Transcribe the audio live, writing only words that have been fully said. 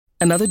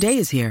Another day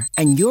is here,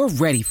 and you're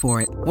ready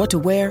for it. What to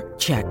wear?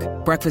 Check.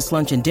 Breakfast,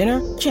 lunch, and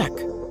dinner? Check.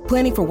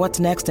 Planning for what's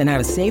next and how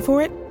to save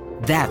for it?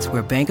 That's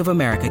where Bank of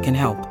America can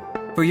help.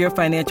 For your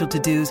financial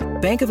to-dos,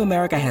 Bank of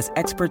America has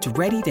experts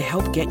ready to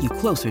help get you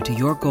closer to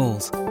your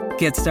goals.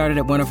 Get started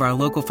at one of our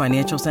local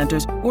financial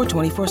centers or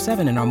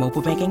 24/7 in our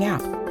mobile banking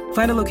app.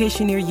 Find a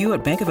location near you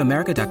at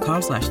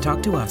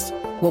bankofamerica.com/talktous.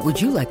 What would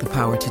you like the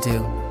power to do?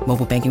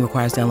 Mobile banking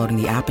requires downloading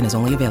the app and is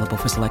only available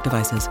for select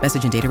devices.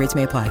 Message and data rates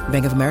may apply.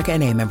 Bank of America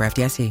N.A., member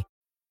FDIC.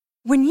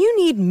 When you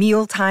need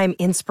mealtime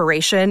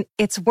inspiration,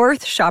 it's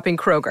worth shopping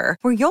Kroger,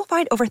 where you'll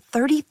find over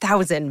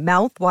 30,000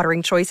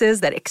 mouth-watering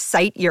choices that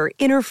excite your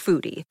inner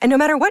foodie. And no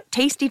matter what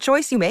tasty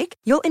choice you make,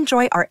 you'll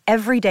enjoy our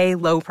everyday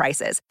low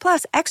prices,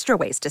 plus extra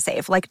ways to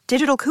save, like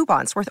digital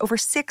coupons worth over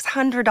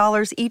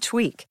 $600 each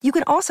week. You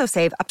can also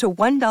save up to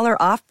 $1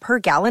 off per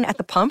gallon at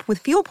the pump with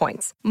fuel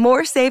points.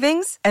 More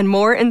savings and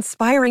more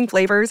inspiring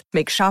flavors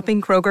make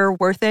shopping Kroger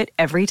worth it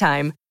every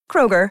time.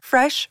 Kroger,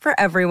 fresh for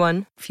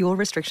everyone. Fuel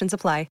restrictions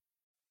apply.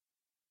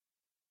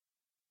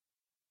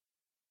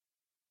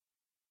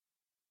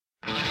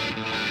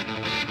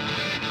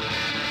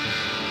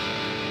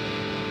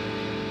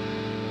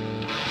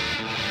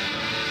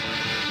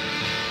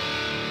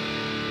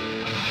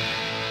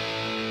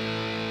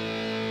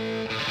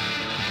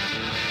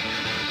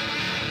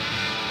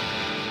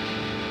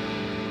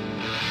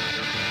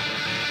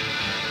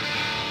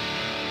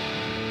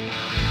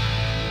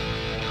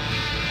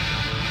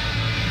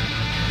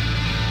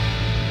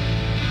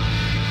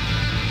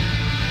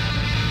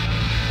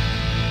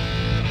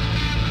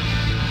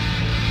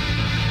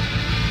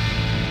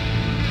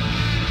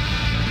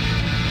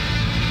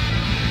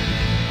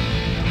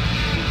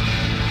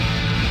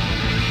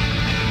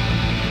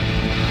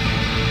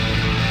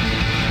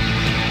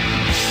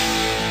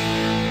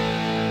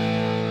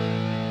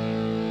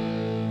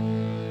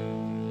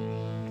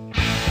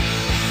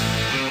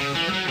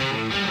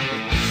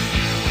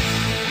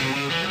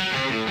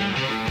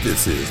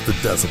 This is the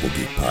Decibel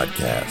Geek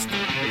Podcast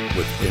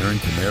with Aaron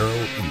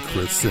Camaro and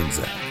Chris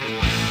Czynszak.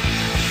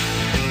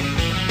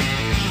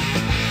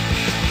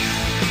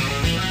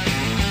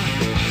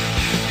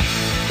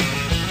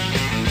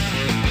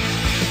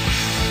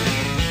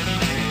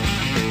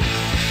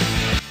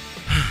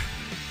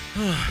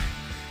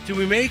 Did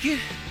we make it?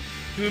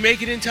 Did we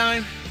make it in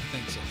time? I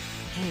think so.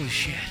 Holy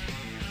shit.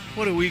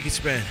 What a week it's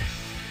been.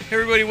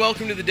 Everybody,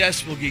 welcome to the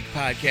Decibel Geek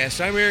Podcast.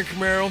 I'm Aaron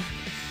Camaro.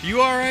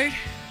 You all right?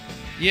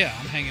 Yeah,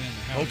 I'm hanging in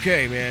there.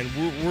 Okay, man.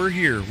 We're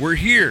here. We're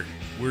here.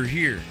 We're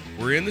here.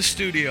 We're in the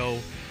studio.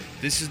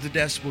 This is the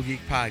Decibel Geek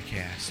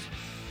Podcast.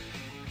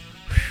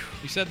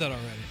 You said that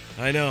already.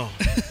 I know.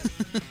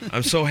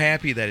 I'm so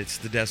happy that it's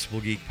the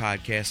Decibel Geek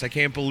Podcast. I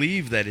can't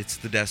believe that it's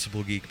the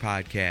Decibel Geek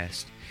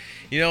Podcast.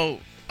 You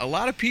know, a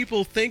lot of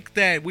people think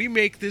that we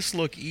make this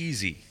look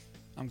easy.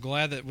 I'm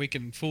glad that we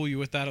can fool you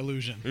with that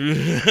illusion.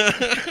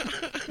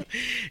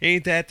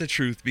 Ain't that the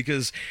truth?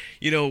 Because,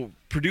 you know,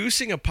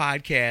 producing a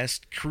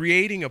podcast,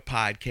 creating a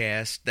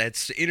podcast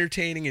that's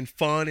entertaining and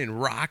fun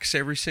and rocks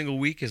every single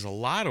week is a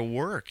lot of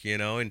work, you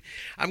know, and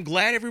I'm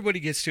glad everybody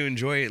gets to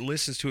enjoy it,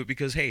 listens to it,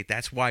 because, hey,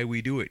 that's why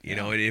we do it, you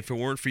know, and if it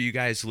weren't for you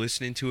guys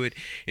listening to it,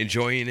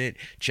 enjoying it,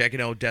 checking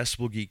out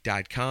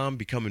decibelgeek.com,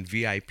 becoming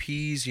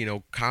VIPs, you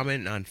know,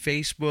 commenting on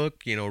Facebook,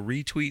 you know,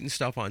 retweeting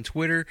stuff on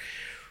Twitter,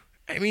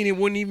 I mean, it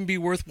wouldn't even be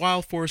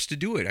worthwhile for us to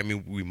do it. I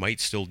mean, we might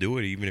still do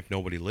it even if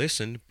nobody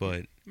listened,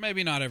 but...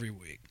 Maybe not every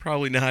week.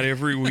 Probably not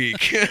every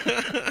week.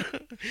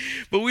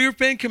 But we've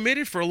been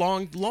committed for a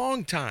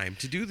long time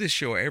to do this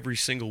show every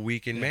single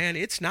week, and man,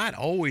 it's not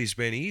always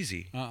been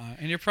easy.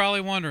 And you're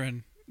probably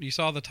wondering, you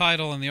saw the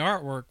title and the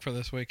artwork for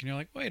this week, and you're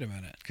like, wait a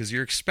minute. Because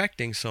you're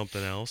expecting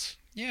something else.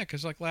 Yeah,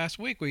 because like last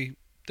week, we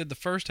did the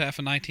first half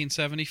of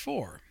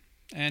 1974.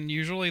 And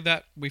usually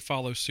that we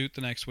follow suit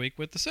the next week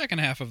with the second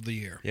half of the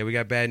year. Yeah, we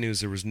got bad news.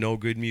 There was no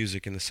good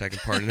music in the second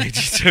part of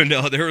 1972.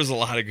 No, there was a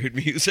lot of good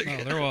music.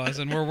 Oh, there was,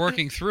 and we're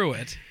working through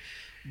it.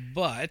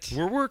 But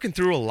we're working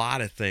through a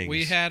lot of things.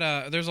 We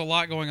had there's a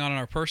lot going on in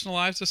our personal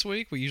lives this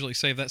week. We usually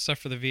save that stuff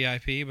for the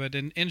VIP. But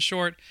in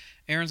short,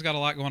 Aaron's got a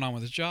lot going on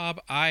with his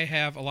job. I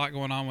have a lot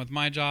going on with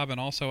my job,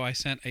 and also I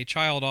sent a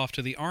child off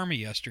to the Army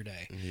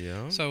yesterday.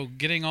 Yeah. So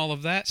getting all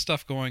of that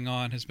stuff going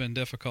on has been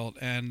difficult,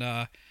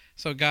 and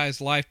so, guys,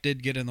 life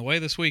did get in the way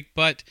this week,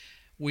 but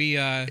we...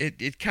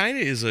 It kind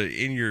of is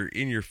in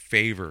your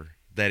favor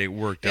that it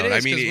worked out. Is,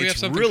 I mean,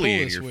 it's really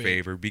cool in your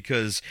favor,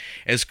 because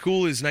as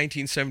cool as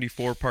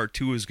 1974 Part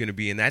 2 is going to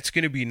be, and that's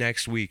going to be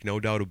next week,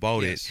 no doubt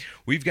about it,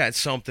 we've got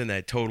something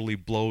that totally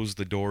blows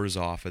the doors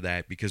off of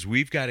that, because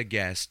we've got a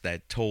guest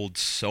that told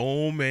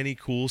so many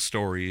cool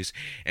stories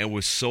and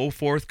was so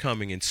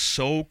forthcoming and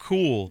so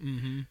cool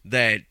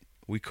that...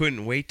 we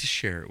couldn't wait to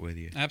share it with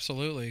you.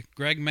 Absolutely.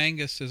 Greg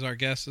Mangus is our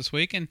guest this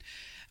week, and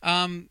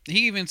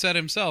he even said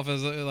himself,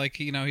 as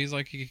he's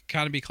like, he could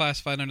kind of be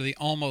classified under the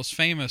Almost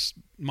Famous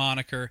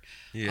moniker.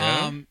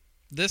 Yeah.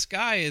 this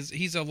guy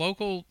he's a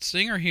local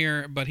singer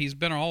here, but he's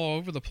been all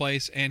over the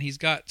place, and he's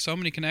got so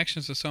many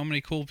connections to so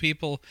many cool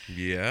people.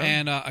 Yeah.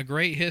 And a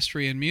great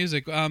history in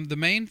music. The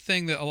main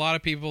thing that a lot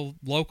of people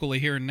locally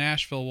here in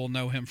Nashville will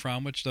know him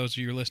from, which those of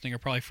you listening are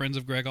probably friends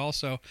of Greg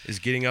also, is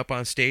getting up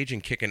on stage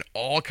and kicking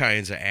all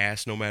kinds of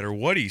ass no matter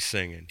what he's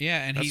singing.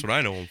 Yeah, and that's what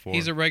I know him for.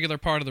 He's a regular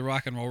part of the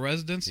Rock and Roll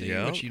Residency,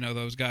 Yep. which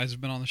those guys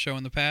have been on the show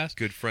in the past.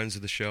 Good friends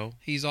of the show.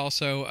 He's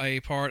also a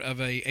part of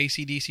a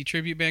AC/DC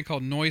tribute band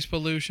called Noise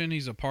Pollution.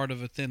 He's a part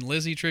of a Thin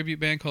Lizzy tribute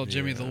band called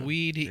Jimmy the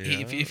Weed.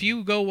 If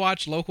you go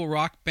watch local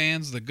rock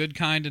bands, the good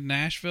kind in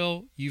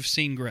Nashville, you've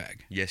seen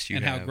Greg. Yes, you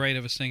and have. how great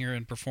of a singer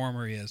and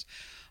performer he is.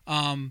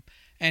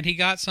 And he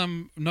got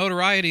some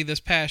notoriety this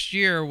past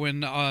year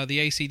when the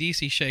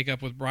AC/DC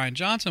shakeup with Brian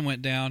Johnson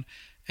went down,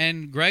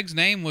 and Greg's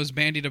name was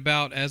bandied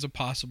about as a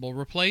possible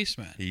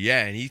replacement.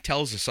 Yeah, and he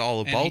tells us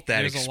all about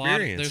that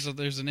experience.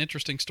 There's an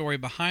interesting story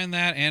behind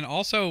that, and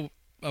also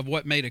of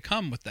what may to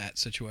come with that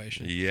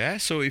situation. Yeah,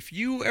 so if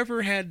you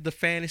ever had the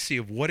fantasy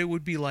of what it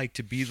would be like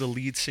to be the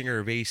lead singer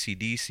of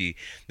AC/DC,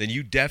 then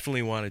you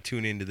definitely want to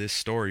tune into this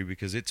story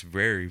because it's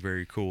very,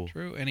 very cool.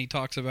 True, and he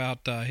talks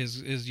about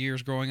his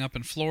years growing up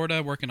in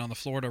Florida, working on the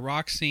Florida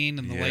rock scene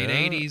in the late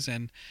 80s,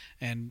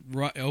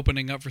 and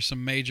opening up for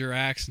some major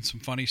acts and some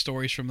funny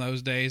stories from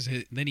those days.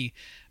 Then he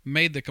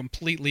made the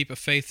complete leap of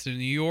faith to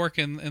New York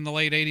in the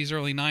late 80s,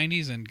 early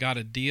 90s, and got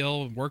a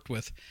deal and worked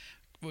with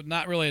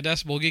not really a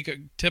Decibel Geek, a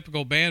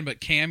typical band,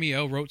 but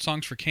Cameo, wrote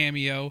songs for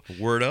Cameo.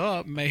 Word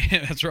up.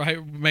 That's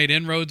right. Made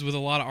inroads with a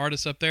lot of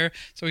artists up there.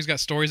 So he's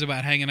got stories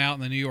about hanging out in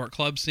the New York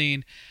club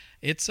scene.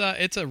 It's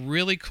a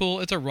really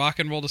cool, it's a rock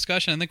and roll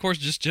discussion. And, of course,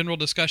 just general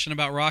discussion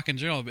about rock in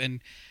general.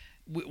 And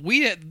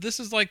this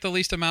is like the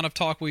least amount of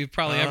talk we've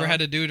probably ever had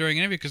to do during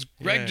an interview because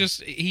Greg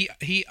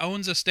he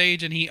owns a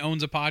stage and he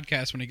owns a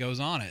podcast when he goes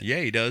on it.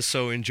 Yeah, he does.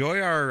 So enjoy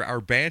our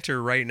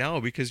banter right now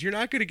because you're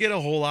not going to get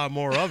a whole lot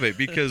more of it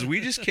because we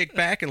just kick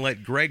back and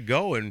let Greg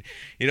go. And,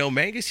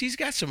 Mangus, he's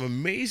got some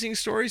amazing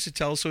stories to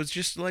tell, so it's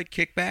just like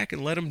kick back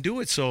and let him do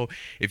it. So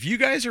if you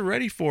guys are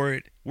ready for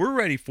it, we're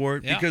ready for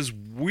it because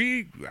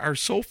we are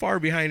so far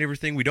behind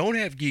everything. We don't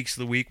have Geeks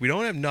of the Week. We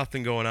don't have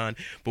nothing going on,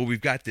 but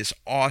we've got this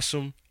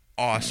awesome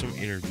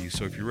interview.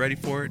 So if you're ready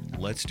for it,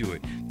 let's do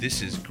it.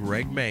 This is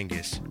Greg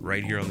Mangus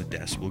right here on the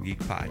Decibel Geek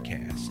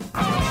Podcast.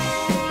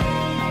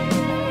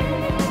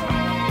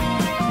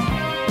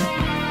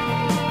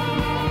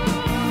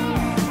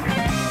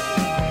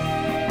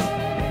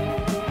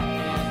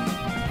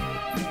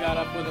 You got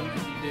up with him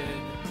and you did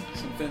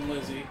some Thin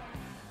Lizzy.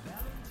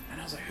 And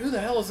I was like, who the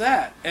hell is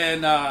that?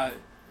 And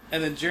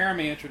then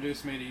Jeremy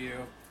introduced me to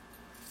you.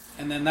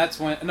 And then that's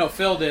when... No,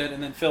 Phil did.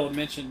 And then Phil had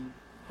mentioned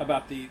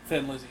about the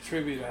Thin Lizzy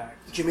tribute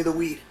act. Jimmy the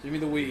Weed.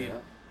 Yeah.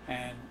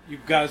 And you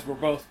guys were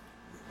both...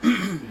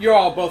 you're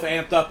all both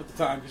amped up at the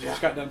time because you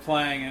just got done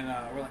playing. And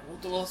we're like,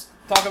 well, let's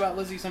talk about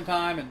Lizzy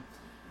sometime.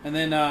 And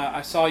then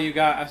I saw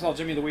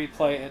Jimmy the Weed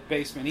play at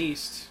Basement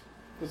East.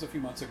 It was a few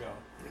months ago.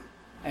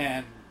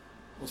 And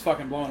was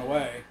fucking blown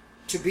away.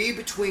 To be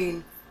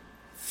between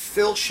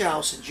Phil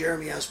Schaus and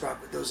Jeremy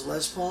Asbrock with those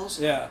Les Pauls,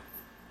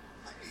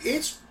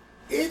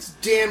 it's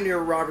damn near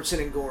Robertson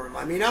and Gorham.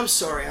 I mean, I'm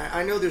sorry,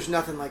 I know there's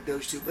nothing like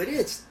those two, but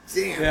it's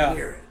damn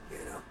near it,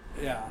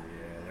 Yeah,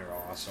 they're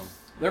awesome.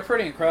 They're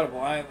pretty incredible.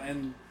 I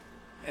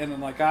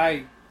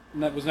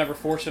was never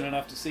fortunate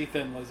enough to see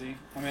Thin Lizzy.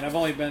 I mean, I've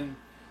only been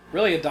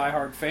really a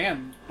diehard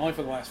fan only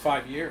for the last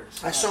 5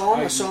 years. I saw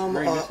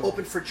him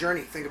open for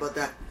Journey. Think about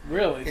that.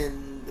 Really?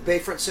 In the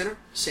Bayfront Center,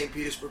 St.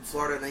 Petersburg,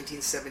 Florida,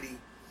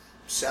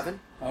 1977.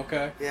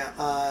 Okay.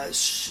 Yeah,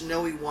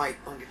 Snowy White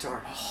on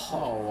guitar.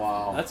 Oh,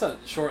 wow. That's a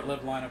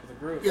short-lived lineup of the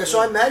group. Yeah, so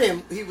I met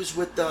him. He was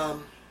with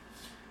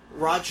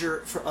Roger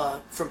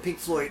from Pink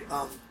Floyd,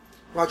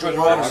 Roger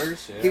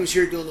Waters. Yeah. He was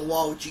here doing The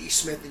Wall with G.E.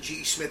 Smith, and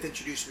G.E. Smith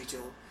introduced me to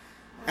him.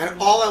 And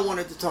all I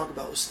wanted to talk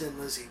about was Thin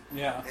Lizzy.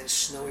 Yeah. And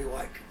Snowy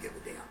White could give a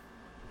damn.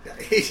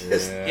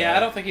 I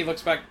don't think he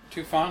looks back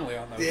too fondly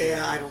on those.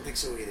 Yeah, I don't think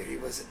so either. He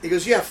wasn't. He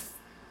goes, yeah,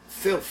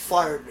 Phil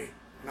fired me.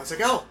 And I was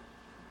like, oh.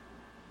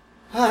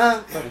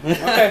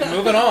 Okay,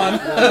 moving on.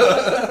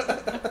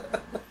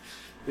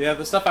 Yeah,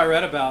 the stuff I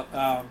read about,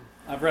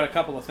 I've read a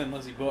couple of Thin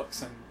Lizzy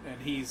books,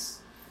 and his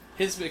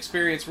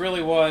experience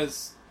really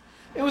was,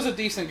 it was a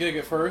decent gig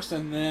at first,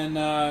 and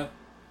then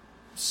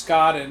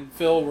Scott and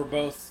Phil were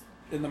both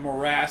in the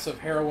morass of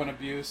heroin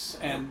abuse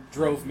and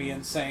drove me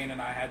insane, and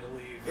I had to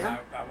leave, and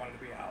I wanted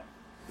to be out.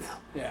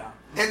 Yeah.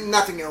 And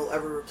nothing will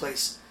ever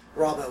replace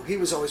Robbo. He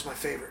was always my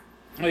favorite.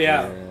 Oh,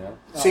 yeah.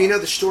 So you know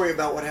the story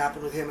about what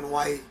happened with him and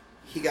why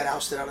he got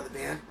ousted out of the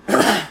band?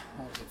 A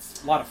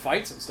lot of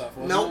fights and stuff,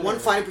 wasn't it? One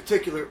fight in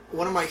particular,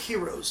 one of my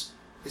heroes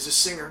is a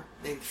singer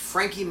named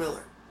Frankie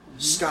Miller,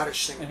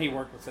 Scottish singer. And he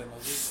worked with Thin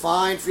Lizzy.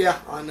 On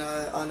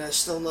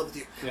Still in Love with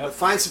You. Yep. But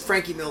find some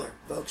Frankie Miller,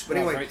 folks. But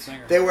anyway, great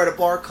singer. they were at a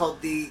bar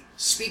called the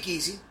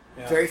Speakeasy,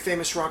 Yeah. very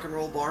famous rock and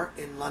roll bar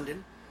in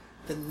London.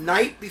 The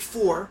night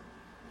before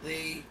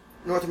the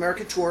North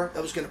American tour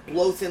that was going to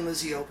blow Thin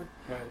Lizzy open.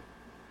 Right.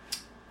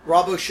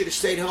 Robbo should have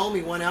stayed home.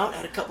 He went out,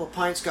 had a couple of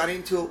pints, got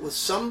into it with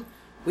some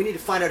We need to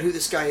find out who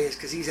this guy is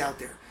because he's out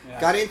there. Yeah.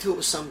 Got into it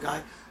with some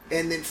guy,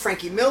 and then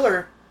Frankie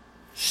Miller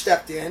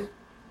stepped in,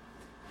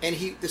 and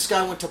this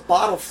guy went to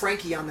bottle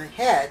Frankie on the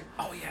head,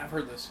 Oh yeah, I've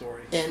heard this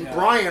story. and yeah.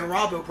 Brian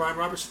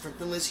Robertson from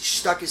Thin Lizzy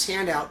stuck his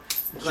hand out,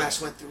 the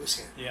glass went through his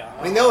hand. Yeah.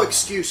 I mean, no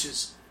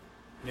excuses,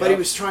 but he Yep.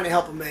 was trying to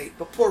help a mate.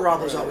 But poor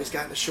Robbo's always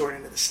gotten the short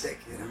end of the stick,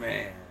 you know.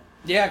 Man.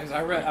 Yeah, because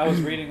I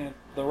was reading it,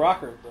 the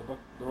book,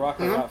 The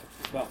Rocker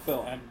Mm-hmm. about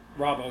Phil, and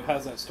Robbo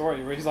has that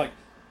story where he's like,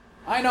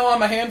 I know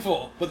I'm a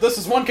handful, but this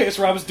is one case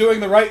where I was doing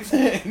the right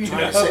thing. you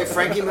Trying to know? say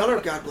Frankie Miller,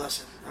 God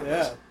bless him. God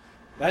bless Yeah, him.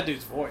 that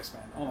dude's voice,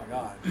 man. Oh my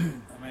god,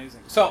 amazing.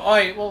 So, all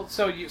right, well,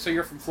 so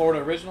you're from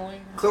Florida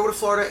originally? Clearwater,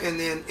 Florida,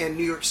 and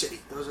New York City.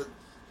 Those are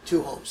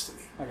two homes to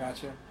me. I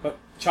got you. But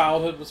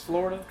childhood was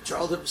Florida.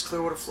 Childhood was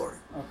Clearwater, Florida.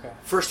 Okay.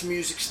 First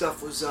music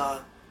stuff was I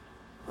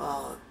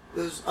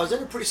was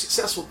in a pretty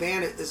successful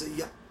band as a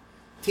young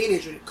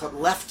teenager called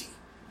Lefty,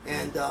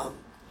 and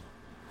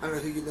I don't know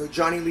who you know,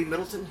 Johnny Lee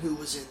Middleton, who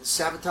was in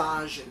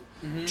Sabotage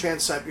and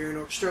Trans-Siberian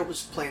Orchestra,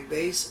 was playing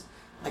bass.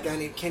 A guy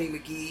named Kenny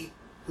McGee,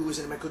 who was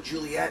in Michael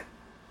Juliet,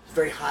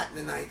 very hot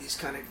in the 90s,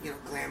 kind of,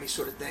 glammy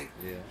sort of thing.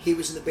 Yeah. He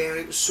was in the band.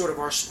 It was sort of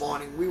our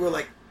spawning. We were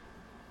like,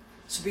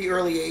 this would be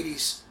early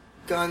 80s,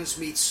 Guns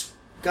meets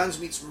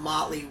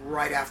Motley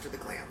right after the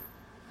glam.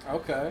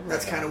 Okay.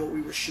 That's kind of what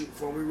we were shooting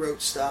for. We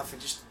wrote stuff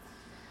and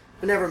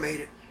we never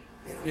made it.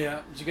 Yeah.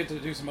 Did you get to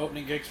do some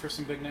opening gigs for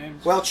some big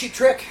names? Well, Cheap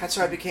Trick. That's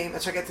how I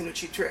got to know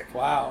Cheap Trick.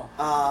 Wow.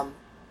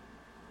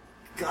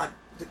 God,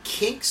 the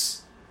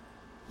Kinks,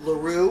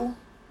 LaRue,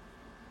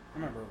 I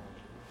remember.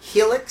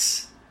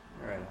 Helix,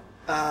 Right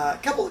on. a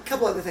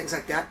couple other things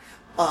like that.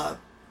 A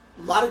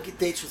lot of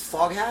dates with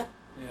Foghat.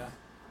 Yeah.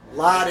 A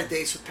lot of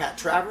dates with Pat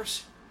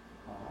Travers.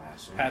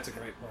 Awesome. Pat's a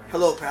great player.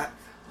 Hello, Pat.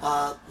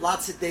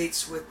 Lots of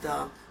dates with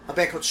a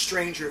band called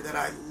Stranger that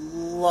I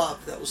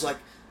loved. That was like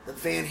the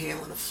Van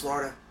Halen of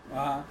Florida.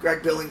 Uh-huh.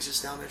 Greg Billings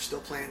is down there still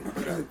playing.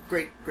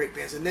 Great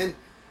bands. And then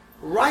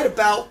right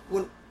about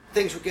when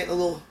things were getting a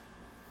little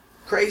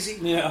crazy,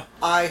 Yeah.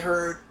 I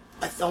heard,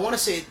 I want to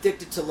say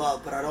Addicted to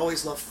Love, but I'd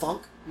always loved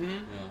funk.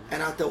 Mm-hmm.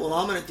 And I thought, well,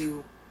 I'm going to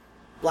do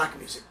black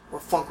music or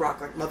funk rock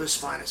like Mother's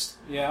Finest.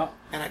 Yeah.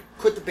 And I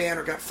quit the band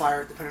or got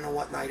fired, depending on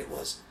what night it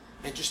was,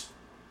 and just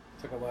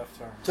Took a left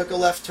turn. took a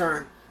left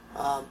turn.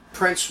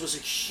 Prince was a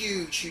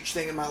huge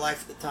thing in my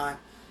life at the time,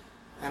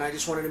 and I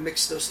just wanted to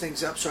mix those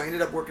things up. So I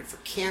ended up working for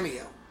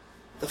Cameo,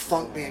 the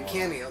funk band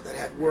Cameo that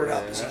had Word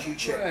Up as a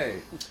huge hit.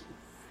 Right.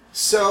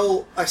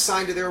 So I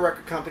signed to their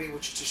record company,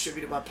 which is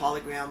distributed by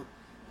Polygram,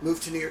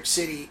 moved to New York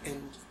City,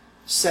 and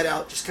set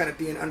out just kind of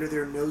being under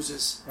their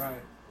noses. Right.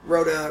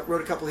 Wrote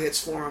a couple of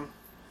hits for them.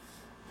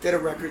 Did a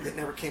record that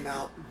never came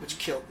out, which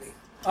killed me.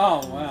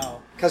 Oh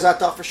wow. Because I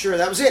thought for sure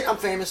that was it. I'm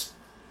famous.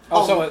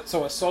 Oh,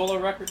 so a solo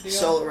record deal?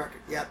 Solo record,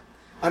 yep.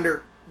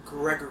 Under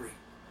Gregory.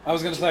 I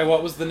was gonna say,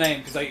 what was the name?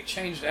 Because they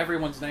changed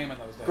everyone's name in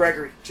those days.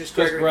 Gregory. Just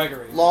Gregory.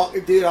 Gregory. Long,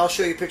 dude, I'll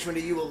show you a picture of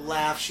you will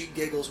laugh. She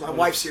giggles. My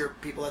wife's here,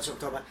 people. That's what I'm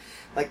talking about.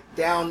 Like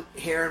down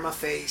hair in my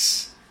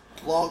face,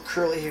 long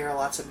curly hair,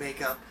 lots of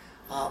makeup.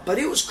 But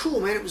it was cool,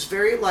 man. It was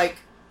very like,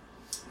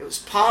 it was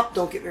pop.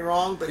 Don't get me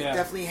wrong, but Yeah. it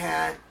definitely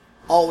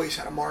always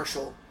had a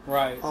Marshall.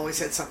 Right. Always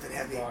had something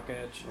heavy. Rock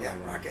Edge. Yeah,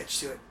 rock edge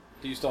to it.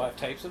 Do you still have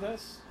tapes of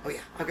this? Oh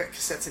yeah, I've got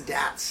cassettes and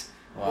DATs.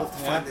 Wow. We'll have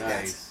to find the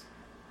DATs. Nice.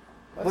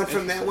 That's Went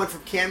from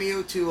interesting.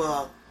 Cameo to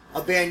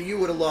a band you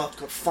would have loved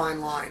called Fine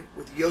Line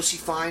with Yossi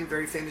Fine,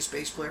 very famous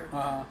bass player.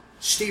 Uh-huh.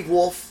 Steve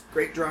Wolf,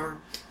 great drummer.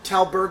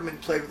 Tal Bergman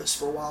played with us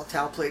for a while.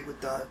 Tal played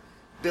with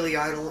Billy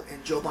Idol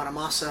and Joe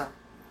Bonamassa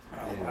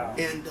Oh wow.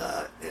 and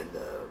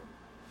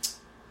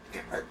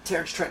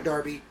Terrence Trent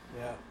D'Arby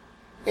Yeah.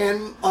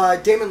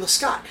 and Damon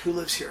Lescott, who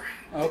lives here.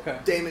 Okay.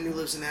 Damon, who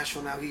lives in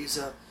Nashville now, he's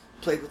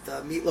played with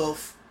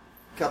Meatloaf,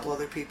 a couple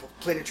other people,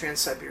 played in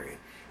Trans-Siberian.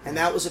 And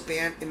that was a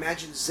band,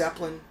 imagine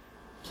Zeppelin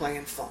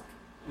playing funk.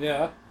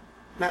 Yeah.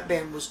 That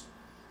band was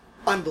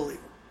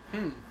unbelievable.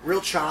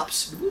 Real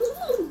chops.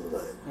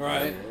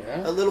 Right.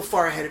 Yeah. A little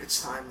far ahead of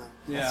its time,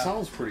 though. Yeah. That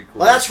sounds pretty cool.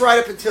 Well, that's right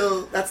up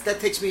until that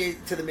takes me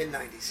to the mid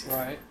 '90s.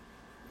 Right.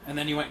 And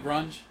then you went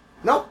grunge.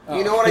 Nope. Oh.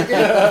 You know what I did?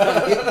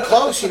 Getting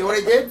close. You know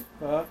what I did?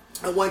 Uh,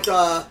 I went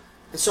and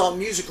saw a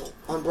musical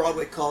on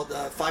Broadway called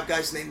Five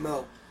Guys Named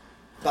Mo,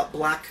 about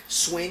black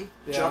swing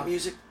Yeah. jump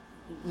music.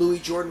 Louis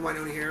Jordan,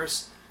 Winona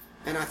Harris,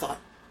 and I thought,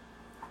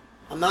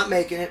 I'm not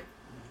making it.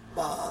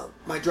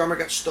 My drummer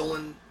got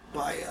stolen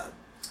by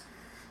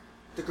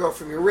the girl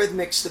from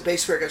Eurythmics. The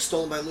bass player got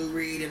stolen by Lou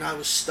Reed, and I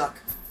was stuck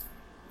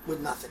with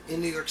nothing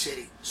in New York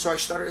City. So I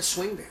started a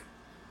swing band.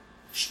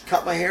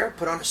 Cut my hair,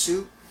 put on a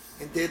suit,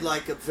 and did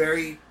like a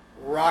very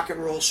rock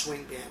and roll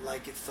swing band,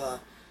 like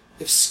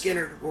if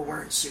Skinner were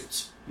wearing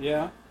suits.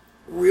 yeah.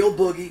 Real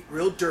boogie,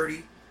 real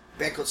dirty.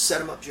 Band called Set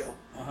 'Em Up Joe.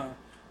 Uh-huh.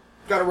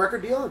 Got a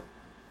record deal. And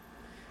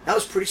that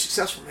was pretty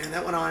successful, man.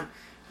 That went on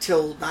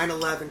till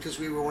 9/11 because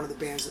we were one of the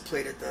bands that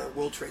played at the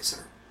World Trade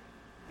Center.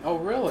 Oh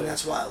really? And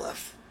that's why I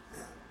left.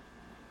 Yeah.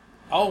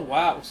 Oh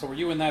wow. So were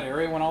you in that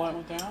area when all that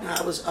went down? And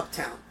I was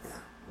uptown. Yeah.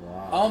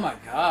 Wow. Oh my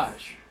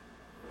gosh.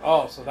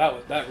 Oh, so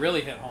that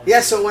really hit home. Yeah,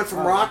 so it went from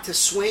Oh. rock to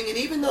swing,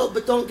 and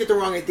but don't get the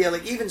wrong idea,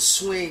 like even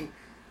swing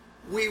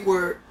we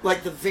were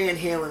like the Van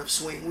Halen of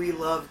swing. We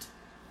loved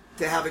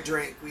to have a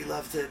drink. We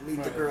loved to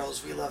meet the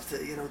girls. We loved to,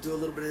 do a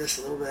little bit of this,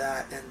 a little bit of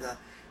that. And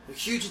we're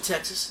huge in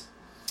Texas,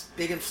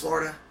 big in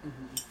Florida,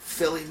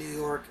 Philly, New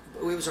York.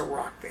 It was a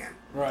rock band.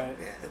 Right.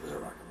 Yeah, it was a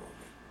rock and roll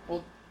band.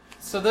 Well,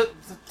 so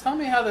tell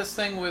me how this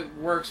thing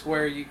works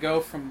where you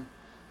go from,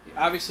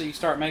 obviously you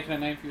start making a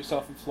name for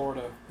yourself in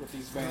Florida with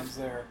these bands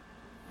there,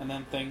 and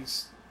then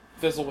things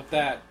fizzle with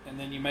that, and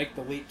then you make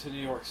the leap to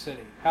New York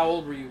City. How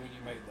old were you when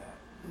you made that?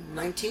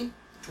 19?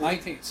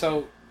 19.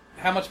 So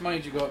how much money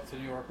did you go up to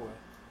New York with?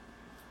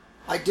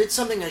 I did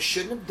something I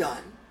shouldn't have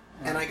done,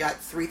 and I got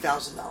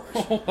 $3,000.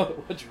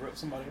 What'd you rip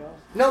somebody off?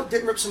 No,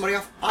 didn't rip somebody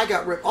off. I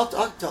got ripped. I'll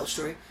tell a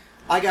story.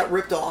 I got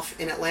ripped off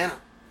in Atlanta.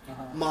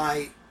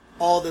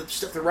 All the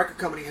stuff the record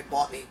company had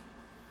bought me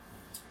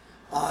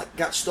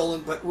got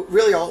stolen, but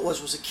really all it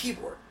was a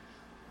keyboard.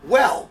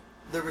 Well,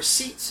 the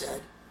receipt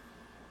said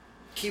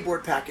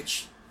keyboard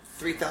package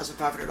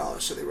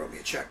 $3,500, so they wrote me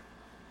a check.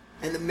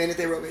 And the minute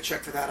they wrote me a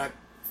check for that, I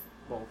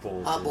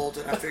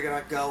bolted. I figured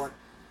I'd go,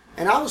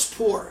 and I was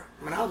poor.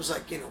 I mean, I was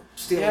like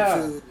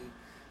stealing food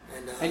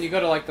and you go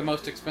to like the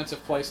most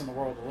expensive place in the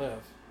world to live.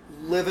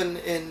 Living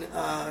in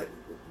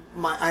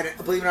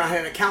believe it or not, I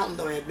had an accountant,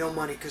 though I had no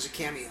money because of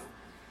Cameo.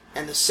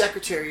 And the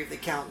secretary of the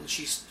accountant,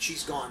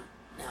 she's gone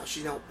now.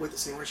 She's not with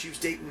us anymore. She was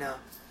dating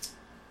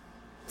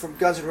from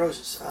Guns N'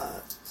 Roses.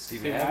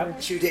 Steven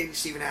Adler? She was dating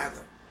Steven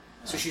Adler.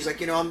 So she's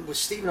like, I'm with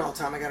Steven all the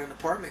time. I got an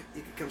apartment.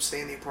 You can come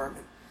stay in the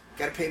apartment.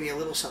 Got to pay me a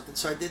little something.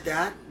 So I did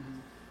that.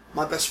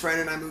 My best friend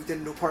and I moved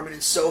into an apartment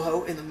in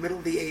Soho in the middle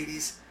of the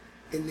 80s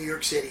in New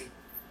York City.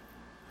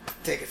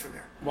 Take it from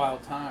there.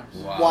 Wild times.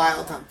 Wow.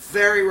 Wild time.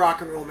 Very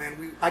rock and roll,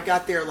 man. I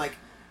got there like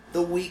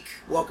the week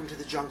Welcome to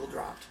the Jungle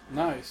dropped.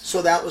 Nice.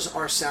 So that was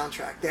our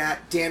soundtrack.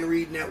 That, Dan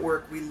Reed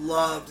Network, we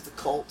loved The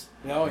Cult.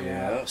 Oh,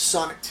 yeah.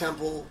 Sonic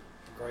Temple.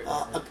 Great.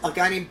 A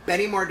guy named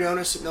Benny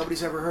Mardones that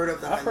nobody's ever heard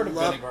of that I've heard of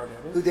love, Benny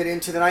Mardones. who did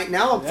Into the Night.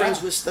 Now I'm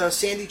friends with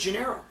Sandy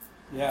Gennaro.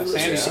 Yeah,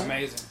 Sandy's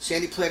amazing.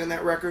 Sandy played on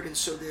that record, and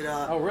so did...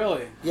 oh,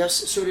 really? Yes,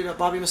 so did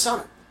Bobby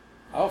Masana.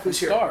 Oh, from Who's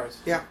here? Stars.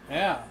 Yeah.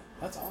 Yeah,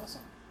 that's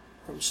awesome.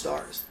 From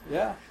Stars.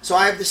 Yeah. So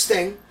I have this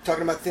thing,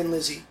 talking about Thin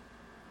Lizzy,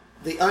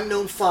 the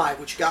Unknown Five,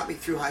 which got me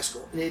through high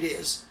school. And it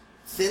is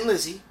Thin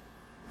Lizzy,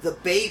 The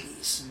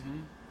Babies,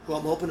 who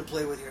I'm hoping to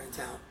play with here in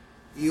town,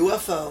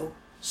 UFO,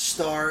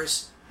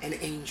 Stars, and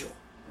Angel.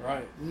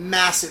 Right.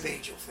 Massive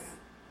Angel fan.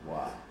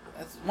 Wow.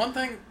 That's one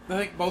thing I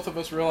think both of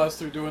us realized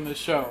through doing this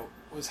show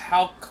was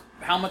how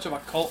much of a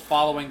cult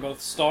following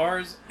both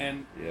Stars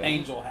and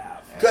Angel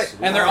have. Good.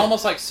 And they're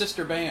almost like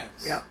sister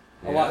bands. Yeah.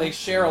 A lot. They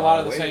share a lot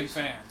of the same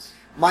fans.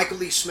 Michael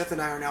Lee Smith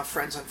and I are now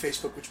friends on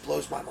Facebook, which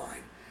blows my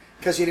mind.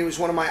 Because he was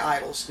one of my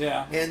idols.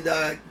 Yeah.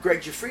 And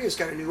Greg Giuffria's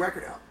got a new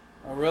record out.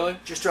 Oh, really?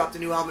 Just dropped a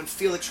new album.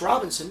 Felix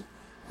Robinson,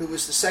 who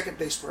was the second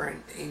bass player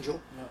in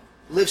Angel,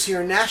 lives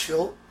here in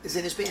Nashville, is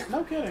in his band.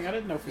 No kidding. I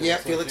didn't know Felix. Yeah,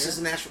 lived Felix here. is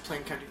in Nashville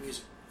playing country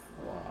music.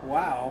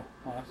 Wow.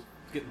 Well,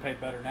 he's getting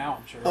paid better now,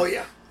 I'm sure. Oh,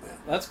 yeah.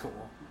 That's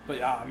cool. But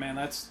yeah, man,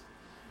 it's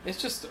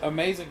just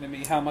amazing to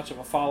me how much of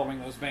a following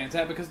those bands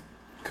have, because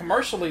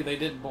commercially they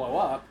didn't blow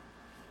up,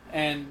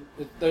 and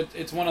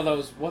it's one of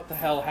those what the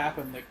hell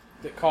happened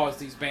that caused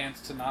these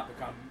bands to not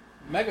become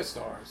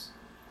megastars,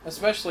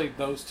 especially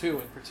those two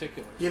in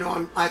particular.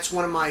 That's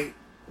one of my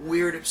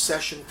weird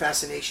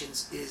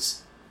fascinations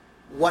is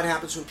what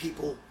happens when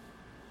people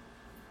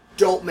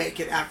don't make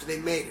it after they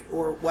made it,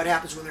 or what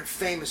happens when they're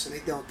famous and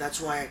they don't. That's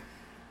why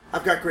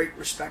I've got great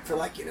respect for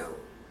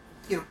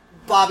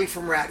Bobby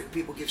from Rat, who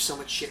people give so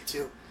much shit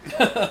to.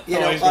 But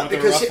he'll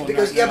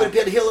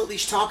at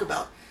least talk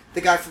about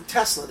the guy from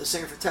Tesla, the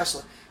singer for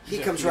Tesla. He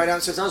comes right out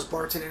and says, I was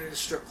bartending at a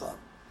strip club.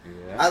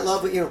 Yeah. I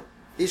love it,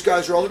 these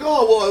guys are all like,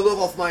 oh, well, I live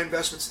off my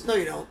investments. No,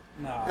 you don't.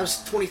 No. That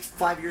was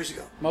 25 years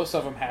ago. Most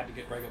of them had to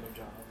get regular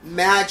jobs.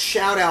 Mad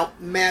shout out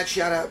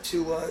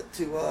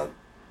to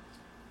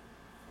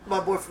my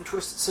boy from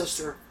Twisted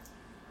Sister.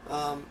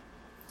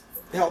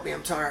 Help me,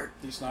 I'm tired.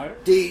 D. Snyder?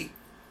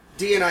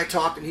 D and I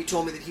talked, and he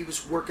told me that he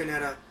was working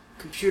at a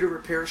computer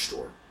repair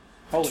store.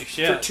 Holy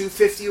shit. For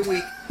 $250 a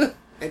week.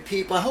 And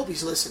people, I hope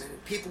he's listening.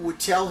 And people would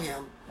tell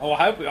him. Oh,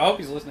 I hope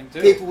he's listening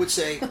too. People would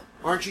say,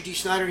 aren't you D.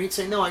 Snyder? And he'd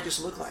say, no, I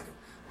just look like him.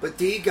 But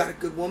D got a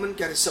good woman,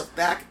 got himself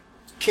back,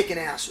 kicking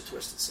ass with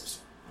Twisted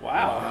Sister.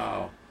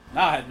 Wow.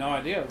 No, I had no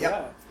idea of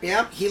that.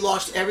 Yeah, he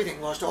lost everything,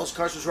 lost all his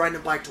cars, was riding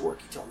a bike to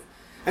work, he told me.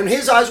 And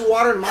his eyes were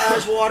watering, my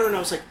eyes were watering, and I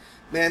was like,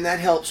 man, that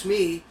helps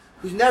me,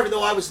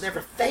 though I was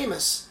never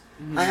famous,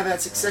 I have had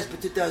success,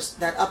 but it does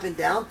that up and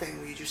down thing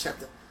where you just have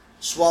to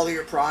swallow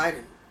your pride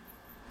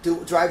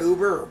and drive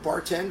Uber or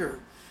bartend or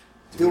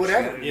do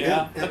whatever.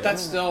 Yeah, but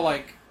that's still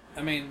like,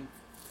 I mean,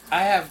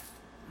 I have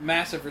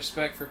massive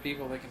respect for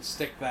people that can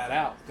stick that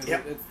out.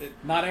 Because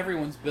not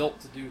everyone's built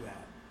to do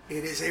that.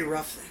 It is a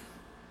rough thing.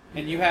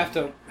 And you have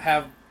to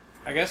have,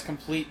 I guess,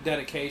 complete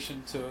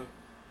dedication to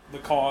the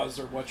cause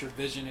or what your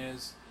vision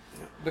is.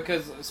 Yeah.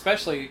 Because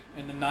especially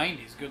in the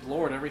 90s, good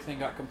Lord, everything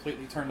got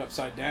completely turned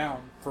upside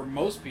down for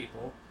most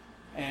people.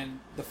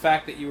 And the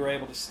fact that you were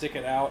able to stick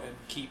it out and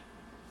keep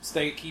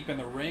in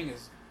the ring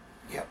is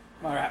Yep.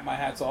 My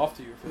hat's off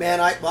to you. For Man,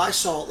 that. I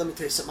saw. Let me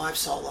tell you something. I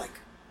saw like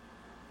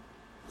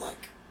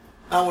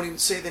I won't even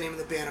say the name of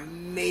the band. A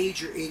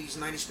major '80s,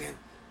 '90s band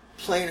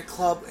playing a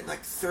club and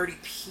like 30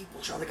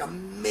 people. Like a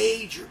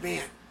major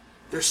band.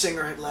 Their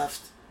singer had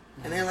left,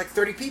 and they had like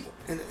 30 people.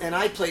 And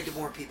I played to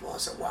more people. I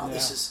was like, wow, Yeah.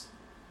 this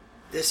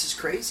is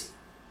crazy.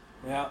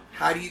 Yeah.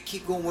 How do you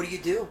keep going? What do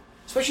you do?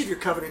 Especially if you're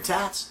covered in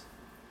tats.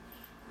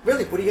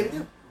 Really, what are you gonna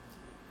do?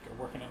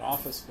 Go work in an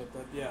office, but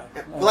yeah.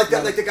 Yeah. Well, like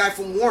that, like the guy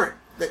from Warrant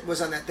that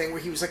was on that thing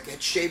where he was like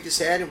had shaved his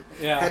head and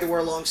Yeah. had to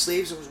wear long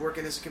sleeves and was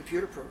working as a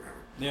computer programmer.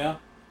 Yeah.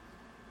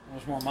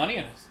 There's more money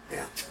in it.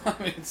 Yeah.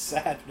 I mean, it's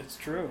sad, but it's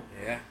true.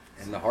 Yeah,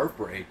 and the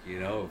heartbreak,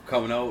 of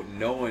coming out and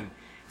knowing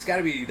it's got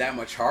to be that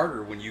much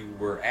harder when you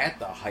were at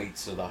the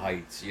heights of the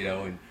heights,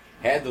 and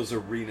had those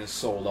arenas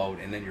sold out,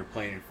 and then you're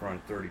playing in front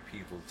of 30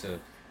 people.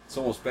 It's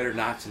almost better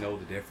not to know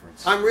the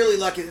difference. I'm really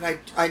lucky that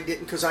I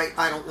didn't, because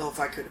I don't know if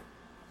I could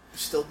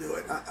still do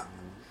it.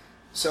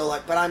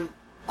 But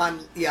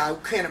I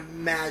can't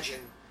imagine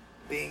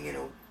being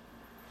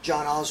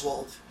John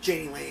Oswald,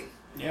 Janie Lane.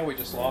 Yeah, we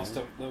just lost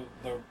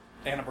the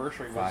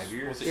anniversary. Was, 5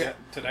 years. Was it Yeah.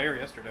 today or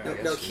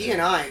yesterday? No, he and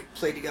I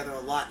played together a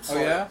lot. In Oh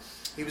Florida.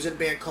 yeah. He was in a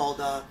band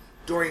called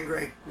Dorian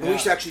Gray. And we Yeah.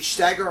 used to actually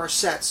stagger our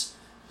sets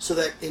so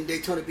that in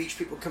Daytona Beach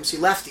people would come see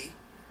Lefty,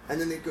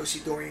 and then they'd go see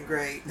Dorian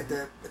Gray at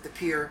the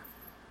pier.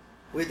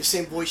 We had the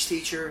same voice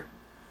teacher,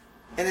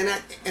 and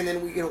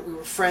then we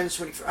were friends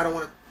when I don't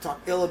want to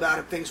talk ill about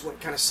him. Things went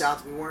kind of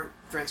south. We weren't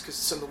friends because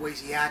of some of the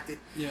ways he acted.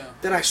 Yeah.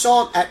 Then I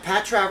saw him at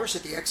Pat Travers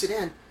at the Exit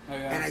Inn, Oh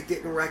yeah. and I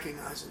didn't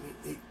recognize him.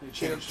 He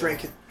changed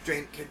drink a lot.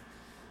 had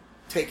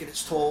taken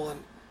its toll,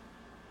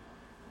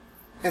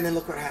 and then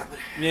look what happened.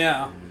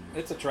 Yeah.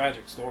 It's a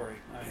tragic story.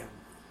 I mean,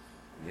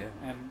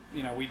 Yeah.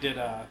 and we did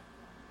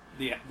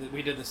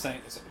we did the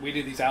same. We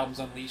did these albums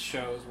Unleashed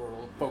shows where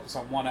we'll focus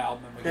on one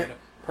album, and we Yeah. get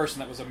a person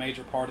that was a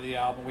major part of the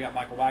album. We got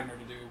Michael Wagner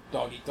to do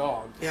Dog Eat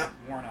Dog, Yeah.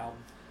 Warren album,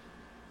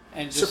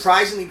 and just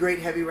Surprisingly great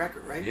heavy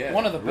record, right? Yeah.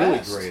 One of the really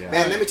best. great.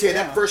 Man, let me tell you,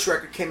 Yeah. that first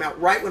record came out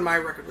right when my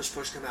record was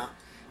supposed to come out.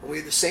 And we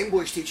had the same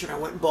voice teacher, and I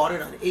went and bought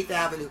it on 8th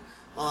Avenue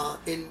on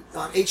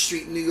 8th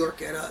Street in New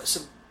York at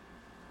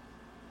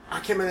I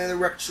can't remember the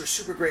record store,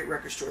 super great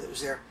record store that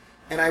was there.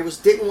 And I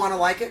didn't want to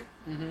like it.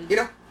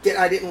 Mm-hmm.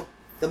 I didn't.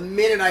 The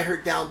minute I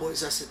heard Down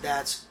Boys, I said,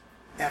 that's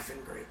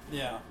effing great.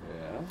 yeah.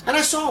 Yeah. And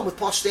I saw him with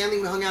Paul Stanley.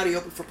 We hung out. He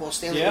opened for Paul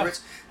Stanley. Yeah.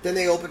 Ritz. Then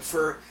they opened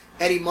for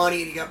Eddie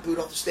Money, and he got booed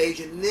off the stage.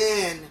 And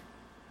then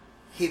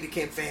he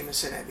became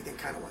famous, and everything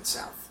kind of went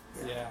south.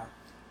 Yeah.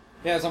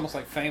 Yeah, it's almost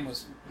like Fame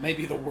was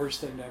maybe the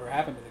worst thing to ever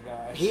happen to the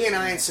guy. He and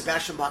I and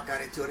Sebastian Bach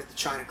got into it at the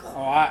China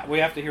Club. We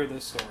have to hear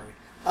this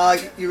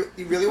story. You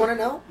really want to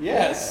know?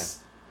 Yes.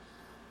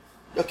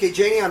 Okay,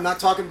 Janie, I'm not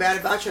talking bad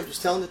about you. I'm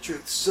just telling the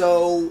truth.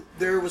 So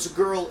there was a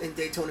girl in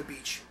Daytona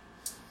Beach,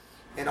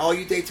 and all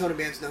you Daytona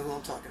fans know who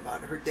I'm talking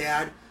about. Her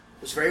dad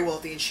was very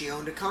wealthy, and she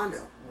owned a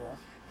condo.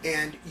 Yeah.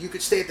 And you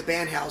could stay at the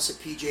band house at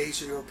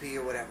PJ's or OP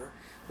or whatever,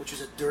 which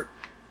was a dirt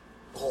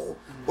hole,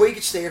 or you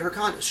could stay at her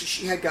condo. So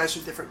she had guys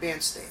from different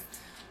bands staying.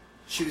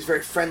 She was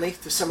very friendly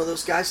to some of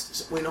those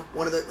guys. One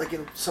of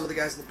the some of the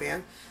guys in the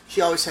band.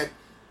 She always had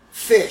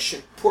fish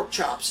and pork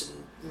chops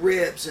and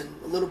ribs and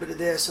a little bit of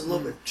this and a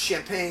little bit of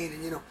champagne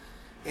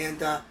and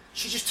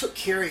she just took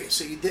care of you,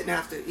 so you didn't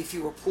have to, if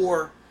you were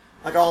poor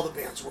like all the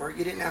bands were,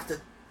 you didn't have to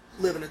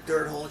live in a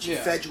dirt hole, and she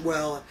fed you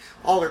well, and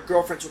all her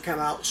girlfriends would come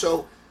out.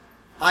 So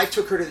I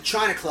took her to the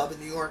China Club in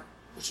New York,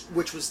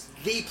 which was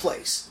the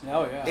place.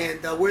 Oh yeah.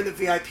 And we're in the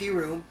VIP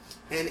room,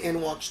 and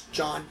in walks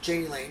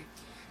Janie Lane,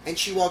 and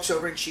she walks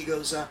over and she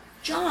goes,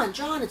 John,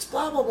 it's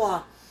blah blah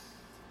blah,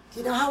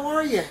 how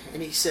are you?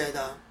 And he said,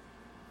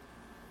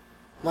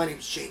 my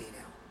name's Janie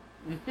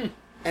now.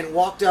 And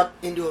walked up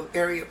into an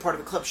area, part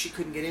of a club she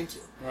couldn't get into.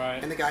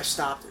 Right. And the guy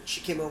stopped her.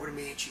 She came over to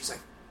me and she's like,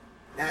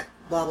 that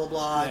blah blah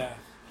blah. Yeah.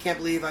 Can't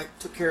believe I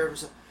took care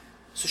of her.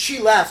 So she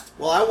left.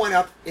 Well, I went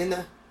up in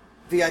the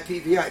VIP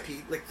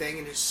like thing,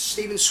 and there's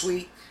Stephen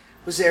Sweet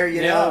was there,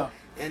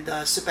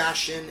 and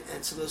Sebastian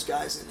and some of those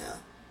guys,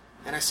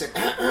 and I said,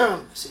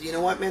 you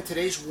know what, man?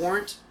 Today's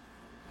warrant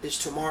is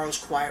tomorrow's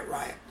quiet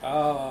riot.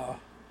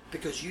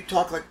 Because you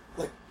talk like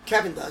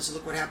Kevin does, and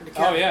look what happened to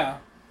Kevin. Oh yeah.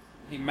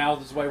 He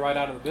mouthed his way right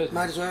out of the business.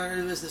 Might as well out of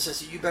the business. I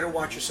said, you better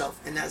watch yourself.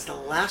 And that's the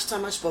last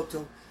time I spoke to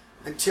him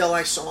until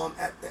I saw him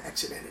at the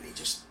Exit Inn. And he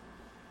just...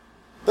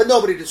 But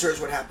nobody deserves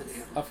what happened to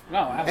him. No,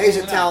 absolutely He's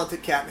a not.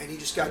 talented cat, man. He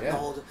just got in the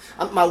hold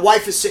of... My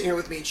wife is sitting here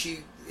with me, and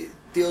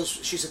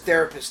she's a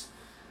therapist,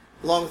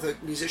 along with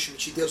a musician.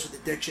 She deals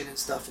with addiction and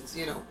stuff.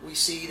 And, we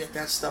see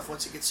that stuff,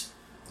 once it gets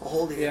a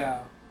hold of you. Yeah.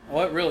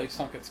 Well, it really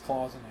sunk its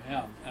claws into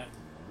him. And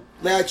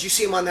Now, did you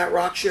see him on that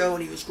rock show,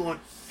 and he was going...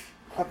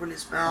 covering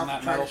his mouth. On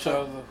that trying metal to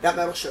show, talk. That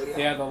metal show, yeah.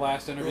 Yeah, the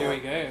last interview he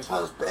gave.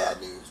 That was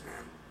bad news,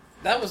 man.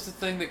 That was the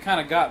thing that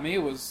kind of got me,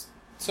 was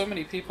so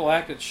many people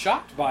acted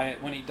shocked by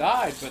it when he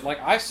died. But,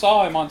 I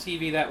saw him on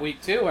TV that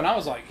week, too, and I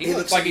was like, he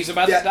looks like he's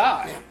about to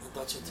die. Yeah, I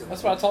thought so, too.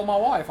 That's what I told my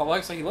wife.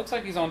 He looks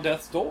like he's on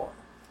death's door.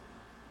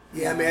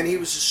 Yeah, man, he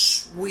was a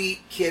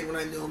sweet kid when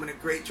I knew him, and a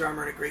great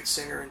drummer and a great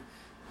singer, and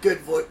good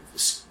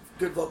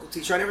good vocal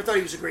teacher. I never thought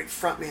he was a great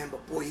frontman,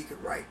 but boy, he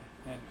could write.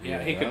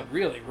 And he could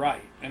really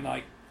write. And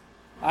like,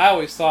 I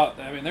always thought,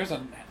 I mean, there's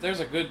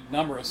a good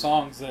number of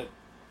songs that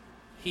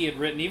he had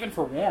written, even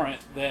for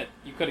Warrant, that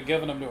you could have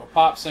given them to a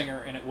pop singer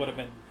and it would have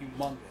been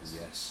humongous.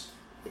 Yes.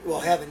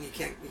 Well, heaven, you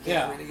can't.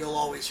 Yeah. I mean, you'll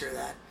always hear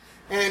that.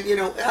 And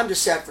I'm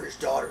just sad for his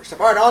daughter and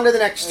stuff. All right, on to the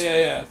next.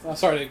 Yeah. I'm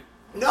sorry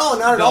to No,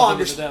 not at all. I'm delve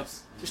into just the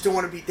depths. don't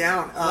want to be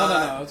down.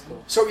 No, it's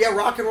cool. So yeah,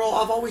 rock and roll.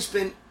 I've always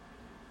been.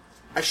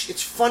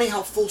 It's funny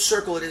how full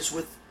circle it is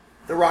with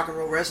the rock and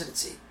roll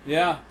residency.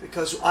 Yeah.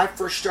 Because I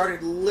first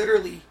started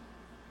literally,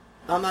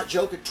 I'm not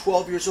joking,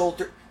 12 years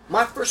old.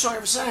 My first song I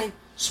ever sang,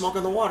 "Smoke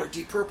on the Water,"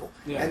 Deep Purple.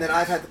 Yeah. And then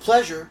I've had the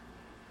pleasure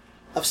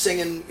of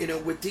singing,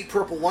 with Deep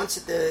Purple once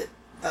at the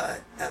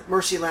at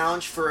Mercy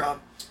Lounge for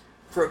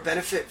a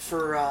benefit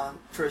for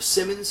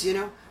Simmons,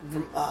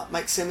 from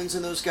Mike Simmons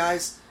and those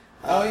guys.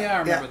 Oh yeah, I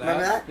remember that.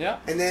 Remember that? Yeah.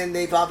 And then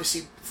they've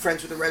obviously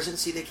friends with the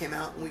residency. They came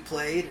out and we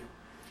played.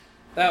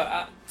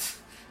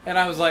 And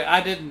I was like,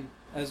 I didn't,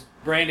 as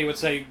Brandy would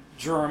say,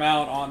 germ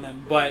out on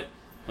them, but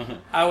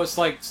I was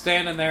like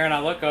standing there and I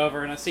look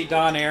over and I see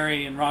Don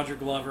Airey and Roger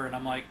Glover and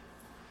I'm like,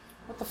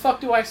 what the fuck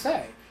do I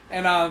say?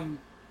 And I'm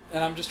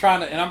just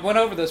trying to, and I went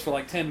over this for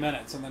like 10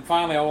 minutes and then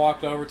finally I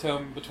walked over to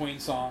him between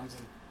songs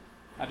and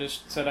I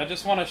just said, I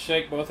just want to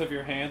shake both of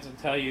your hands and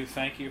tell you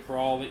thank you for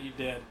all that you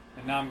did,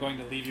 and now I'm going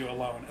to leave you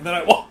alone. And then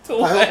I walked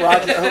away. I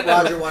hope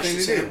Roger watched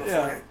the same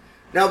beforehand.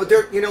 No, but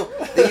you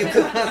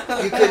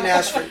couldn't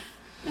ask for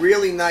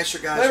really nicer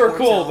guys. They were more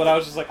cool, talented. but I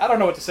was just like, I don't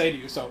know what to say to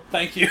you, so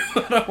thank you.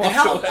 And I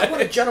walked away.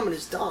 What a gentleman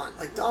is Don.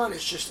 Like, Don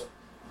is just an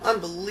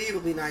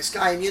unbelievably nice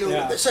guy. And,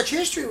 there's such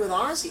history with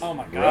Ozzy. Oh,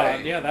 my God.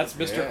 Right. Yeah, that's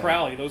Mr. Yeah.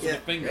 Crowley. Those are Yeah. the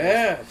fingers.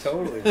 Yeah,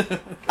 totally.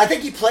 I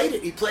think he played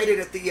it. He played it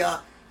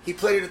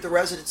at the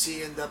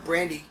residency, and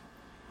Brandy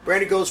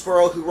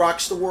Goldsboro, who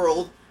rocks the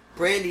world,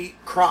 Brandy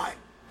cried.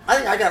 I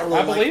think I got a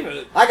little. I believe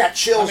it. I got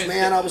chills, I mean,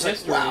 man. I was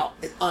history. like, wow,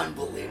 it's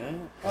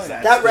unbelievable. Oh,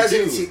 yeah. That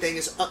residency thing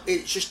is,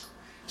 it's just,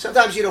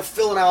 sometimes,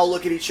 Phil and I will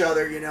look at each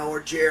other, or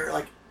Jared,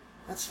 like,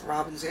 that's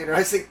Robin Zander.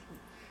 I think,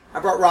 I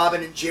brought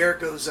Robin and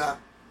Jared goes,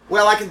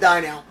 well, I can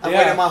die now. I've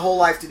waited my whole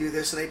life to do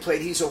this, and they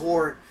played He's a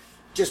Whore, and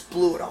just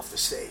blew it off the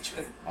stage.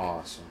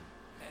 Awesome.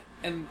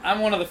 And I'm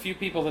one of the few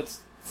people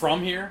that's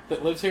from here,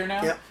 that lives here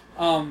now. Yep.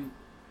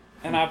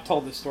 And I've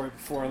told this story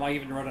before, and I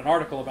even wrote an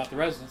article about the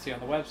residency on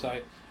the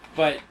website.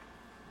 But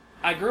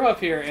I grew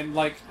up here, and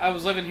I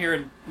was living here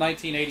in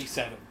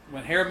 1987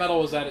 when hair metal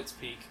was at its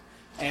peak.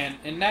 And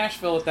in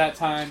Nashville at that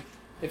time,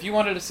 if you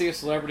wanted to see a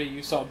celebrity,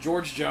 you saw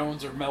George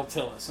Jones or Mel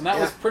Tillis, and that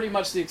was pretty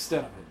much the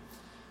extent of it.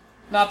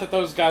 Not that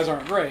those guys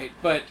aren't great,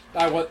 but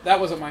that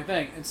wasn't my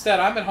thing. Instead,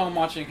 I'm at home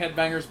watching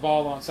Headbangers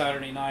Ball on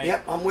Saturday night.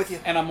 Yep, I'm with you.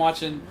 And I'm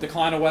watching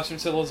Decline of Western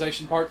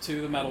Civilization Part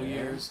 2, The Metal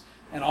Years,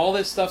 and all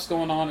this stuff's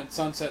going on at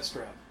Sunset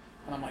Strip.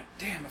 And I'm like,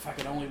 damn, if I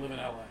could only live in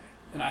L.A.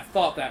 And I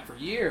thought that for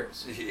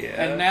years. Yeah.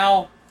 And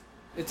now,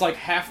 it's like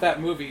half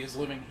that movie is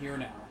living here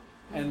now.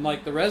 And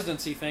like the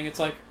residency thing, it's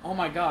like, oh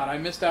my God, I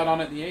missed out on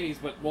it in the 80s,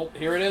 but well,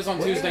 here it is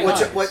on Tuesday night.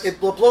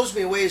 What blows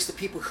me away is the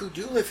people who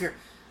do live here.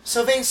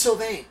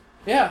 Sylvain.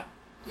 Yeah.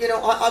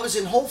 I was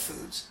in Whole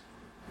Foods,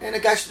 and a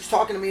guy was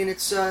talking to me, and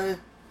it's Dave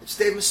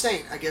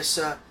Mustaine. I guess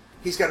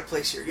he's got a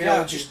place here.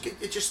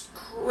 It's just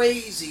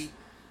crazy,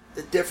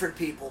 the different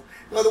people.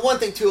 The one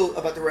thing too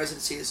about the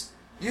residency is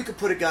you could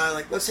put a guy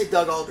like, let's say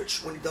Doug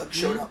Aldrich, when Doug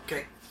showed up,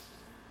 okay?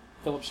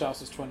 Philip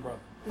Schaus's twin brother.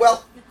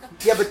 Well,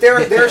 yeah, but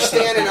they're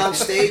standing on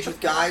stage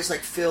with guys like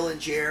Phil and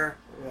Jer.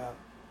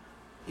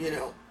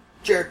 Yeah.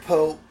 Jared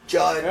Pope,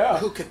 Judd,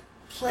 who can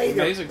play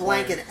Amazing their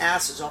blanket players.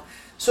 asses off.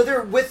 So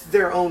they're with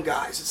their own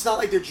guys. It's not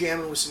like they're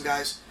jamming with some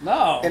guys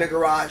No. in a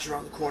garage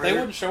around the corner. They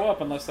wouldn't show up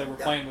unless they were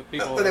playing with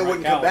people. But they of the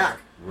wouldn't right come back.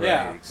 Right,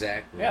 Yeah.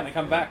 exactly. Yeah, they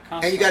come back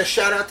constantly. And you got to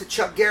shout out to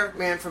Chuck Garrett,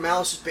 man, from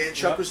Alice's band.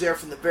 Chuck was there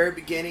from the very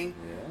beginning.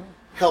 Yeah.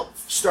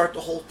 Helped start the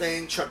whole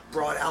thing. Chuck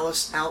brought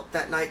Alice out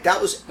that night. That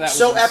was That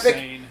so was epic.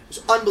 insane. It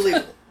was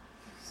unbelievable.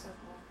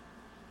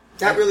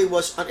 That really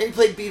was. And he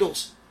played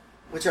Beatles,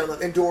 which I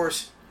love. And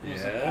Doors. It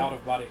was an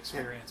out-of-body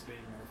experience being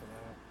there for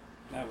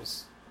that. That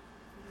was...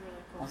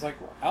 I was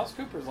like, well, Alice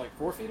Cooper's like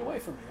 4 feet away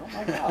from me. Oh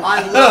my God.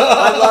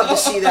 I love to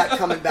see that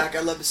coming back. I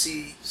love to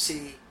see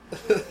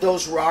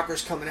those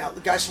rockers coming out.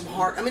 The guys from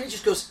Heart. I mean, it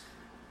just goes,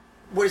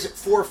 what is it,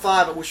 4 or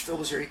 5? I wish Phil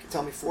was here. He could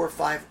tell me 4 or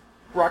 5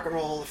 Rock and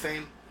Roll Hall of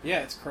Fame.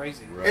 Yeah, it's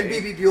crazy. Right. And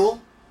B.B.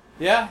 Buell,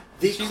 Yeah.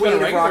 the she's queen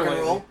been a of rock regular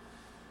and roll. lately.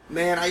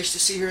 Man, I used to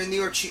see her in New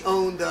York. She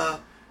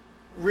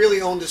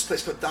really owned this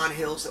place called Don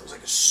Hills that was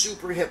like a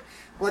super hip,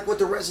 like what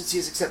the residency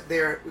is, except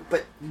there,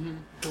 but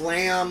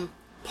glam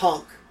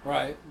punk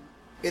Right.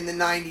 in the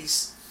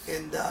 90s.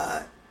 And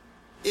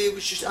it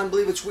was just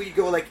unbelievable. It's where you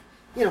go, like,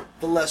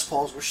 the Les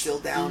Pauls were still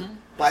down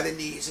by the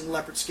knees in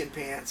leopard skin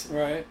pants and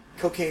Right.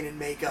 cocaine and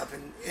makeup.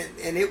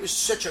 And it was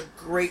such a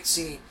great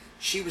scene.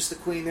 She was the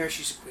queen there.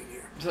 She's the queen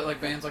here. Is it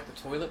like bands like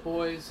the Toilet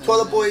Boys? And,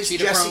 Toilet Boys,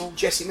 Cheetah Chrome?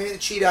 Jesse, man,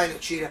 Cheetah, I know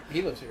Cheetah.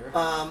 He lives here.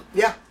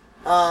 Yeah.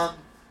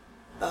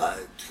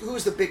 Who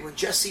was the big one?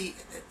 Jesse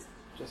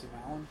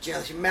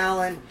Jesse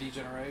Malin.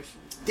 Degeneration.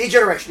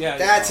 Degeneration. Yeah,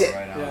 That's it.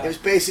 right on. Yeah. It was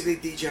basically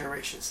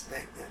Degeneration's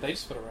thing. Yeah. They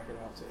just put a record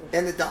out too.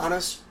 And the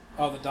Donnas.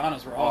 Oh, the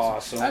Donnas were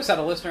awesome. Awesome. I just had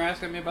a listener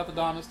asking me about the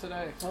Donnas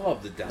today. I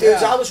love the Donnas.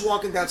 Dudes, Yeah. I was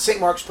walking down St.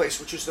 Mark's Place,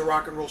 which is the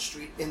rock and roll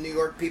street in New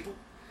York, people.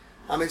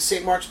 I'm in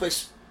St. Mark's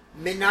Place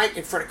midnight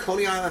in front of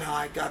Coney Island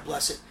High, God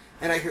bless it.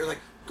 And I hear like,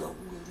 now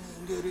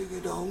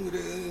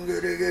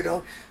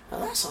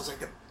that sounds like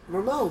the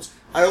Ramones.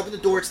 I open the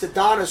door, it's the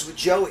Donnas with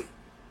Joey.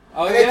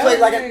 Oh, And they yeah? played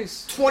like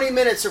Nice. 20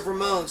 minutes of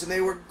Ramones, and they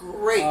were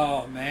great.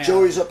 Oh, man.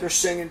 Joey's up there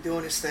singing,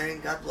 doing his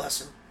thing. God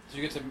bless him. Did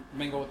you get to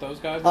mingle with those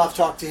guys? I've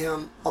talked to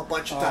him a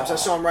bunch of times. I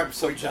saw him right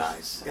before he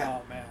dies. Yeah.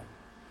 Oh,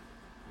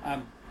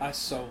 man. I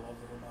so love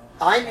the Ramones.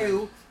 I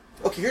knew,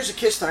 okay, here's a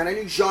Kiss time. I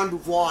knew Jean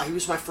Beauvoir. He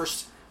was my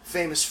first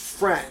famous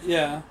friend.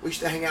 Yeah. We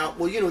used to hang out.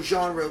 Well, you know,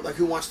 Jean wrote, like,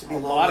 Who Wants to Be A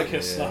Lonely? lot of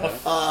Kiss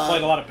stuff.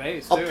 Played a lot of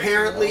bass, too.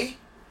 Apparently,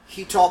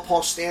 he taught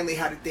Paul Stanley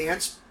how to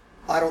dance.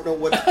 I don't know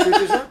what the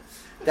truth is on.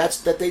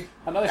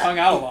 I know they hung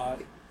out a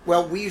lot.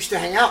 Well, we used to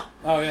hang out.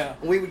 Oh, yeah.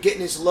 And we would get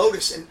in his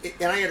Lotus, and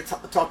I had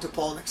to talk to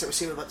Paul next time I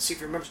see him about to see if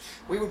he remembers.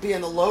 We would be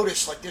in the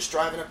Lotus like this,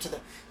 driving up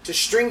to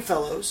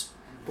Stringfellows.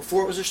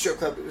 Before it was a strip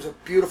club, it was a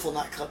beautiful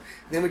nightclub.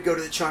 And then we'd go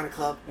to the China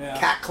Club, Yeah.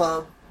 Cat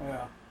Club.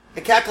 Yeah.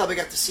 And Cat Club, I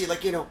got to see,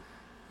 like, you know,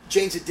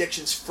 Jane's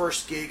Addiction's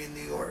first gig in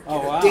New York. Oh,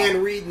 You know, wow.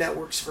 Dan Reed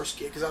Network's first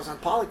gig, because I was on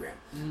Polygram.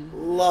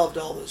 Loved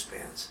all those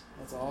bands.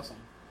 That's awesome.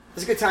 It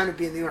was a good time to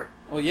be in New York.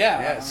 Well,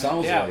 yeah. Yeah, it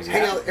sounds yeah, like was it.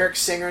 Hanging happy. out with Eric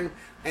Singer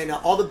and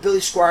all the Billy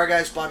Squire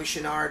guys, Bobby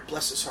Chenard,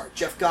 bless his heart,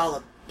 Jeff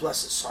Golub,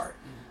 bless his heart,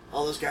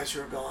 all those guys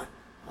who are gone.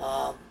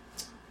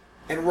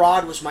 And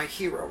Rod was my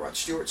hero, Rod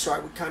Stewart, so I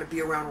would kind of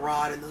be around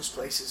Rod in those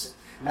places.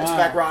 And in Wow.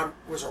 fact, Rod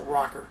was a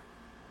rocker.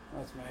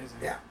 That's amazing.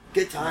 Yeah,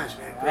 good times,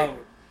 man. Oh, Great.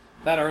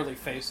 that early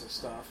face of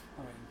stuff.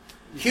 I mean,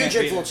 you Huge can't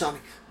beat influence it. on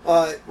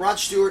me. Rod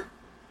Stewart,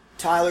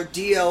 Tyler,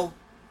 Dio,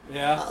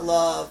 Yeah. I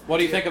love. What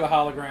do you Dio. think of the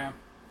hologram?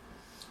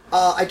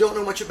 I don't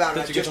know much about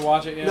it. Did I you get to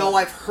watch it yet? No,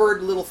 I've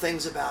heard little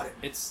things about it.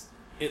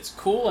 It's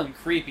cool and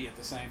creepy at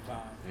the same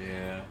time.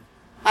 Yeah.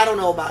 I don't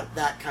know about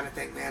that kind of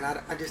thing, man.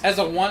 I just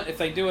If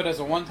they do it as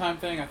a one-time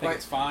thing, I think right.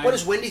 it's fine. What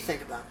does Wendy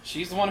think about it?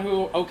 She's the one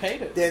who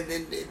okayed it.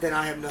 Then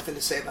I have nothing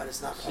to say about it.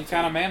 It's not. She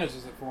kind of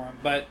manages it for him,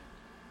 but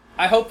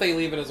I hope they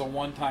leave it as a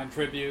one-time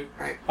tribute.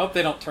 Right. Hope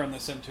they don't turn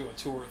this into a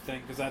tour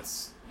thing, because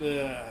that's.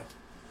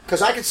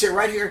 Because I could sit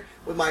right here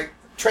with my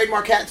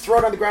trademark hat and throw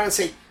it on the ground and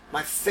say,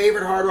 my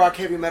favorite hard rock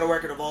heavy metal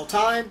record of all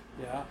time,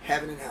 Yeah.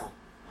 Heaven and Hell.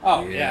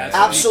 Oh, Yeah. yeah. it's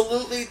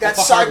Absolutely. That's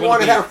a hard side one one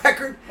to of that beat.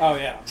 record. Oh,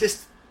 yeah.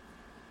 Just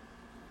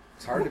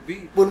It's hard to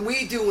beat. when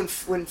we do,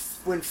 when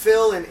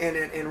Phil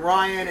and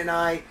Ryan and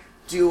I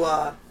do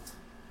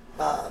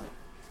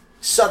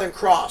Southern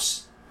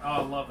Cross, Oh,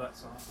 I love that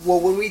song. well,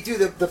 when we do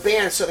the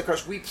band Southern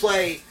Cross, we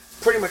play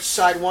pretty much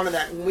side one of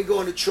that. When we go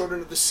into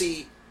Children of the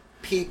Sea,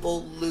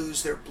 people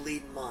lose their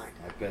bleeding mind.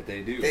 I bet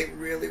they do. They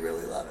really,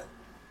 really love it.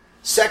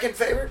 Second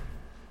favorite?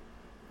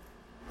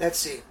 Let's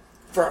see.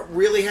 For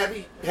really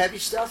heavy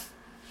stuff,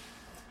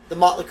 the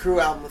Motley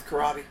Crue album with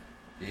Karabi.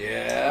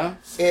 Yeah.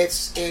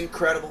 It's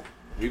incredible.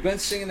 We've been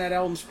singing that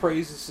album's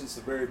praises since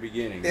the very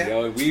beginning. Yeah. You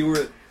know, and we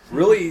were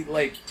really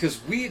like,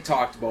 because we had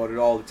talked about it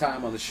all the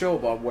time on the show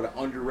about what an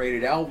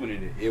underrated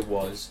album it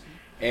was,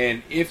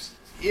 and if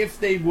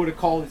they would have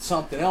called it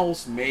something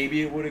else,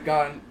 maybe it would have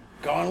gone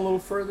a little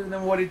further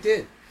than what it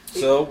did.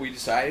 So we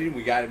decided,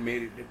 and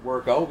made it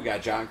work out. We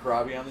got John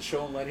Karabi on the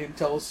show and let him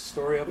tell us the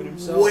story of it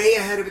himself. Way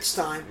ahead of its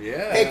time.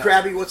 Yeah. Hey,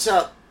 Krabby, what's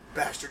up,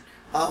 bastard?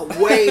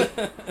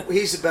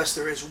 He's the best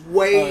there is.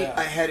 Way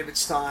ahead of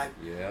its time.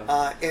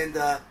 Yeah.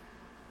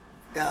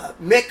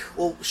 Mick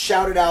will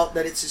shout it out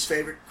that it's his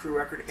favorite Crew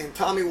record, and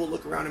Tommy will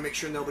look around and make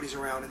sure nobody's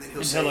around, and then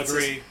he'll say He'll it's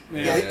his- agree.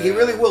 Yeah, he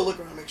really will look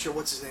around and make sure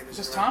what's his name is.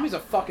 Because around. Tommy's a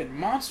fucking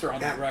monster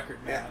on that Yeah.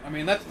 record, man. Yeah. I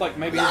mean, that's like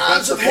maybe his Lines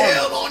best of performance.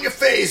 hell on your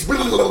face.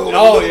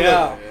 Oh,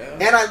 yeah.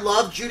 And I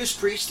love Judas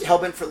Priest,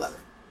 Hellbent for Leather.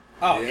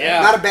 Oh, Yeah.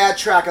 yeah. Not a bad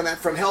track on that,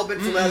 from Hellbent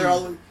for Leather,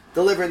 all the way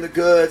delivering the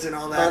goods and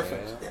all that.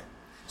 Perfect. Yeah.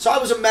 So I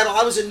was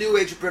a new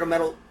age of British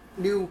metal,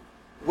 new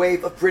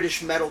wave of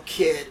British metal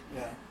kid.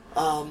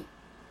 Yeah.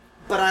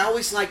 But I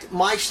always liked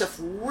my stuff.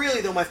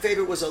 Really, though, my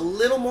favorite was a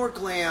little more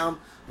glam,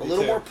 a Me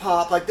little too. more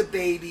pop, like the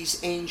Babies,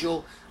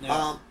 Angel.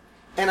 Yeah.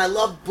 And I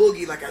loved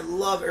boogie. Like, I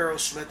love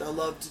Aerosmith. I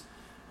loved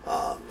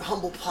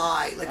Humble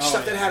Pie. Like, Oh,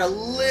 stuff that yeah. had a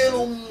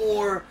little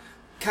more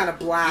kind of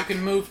You black.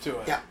 can move to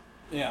it. Yeah.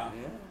 Yeah.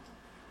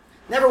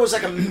 Never was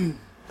like a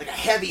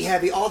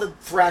heavy, all the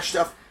thrash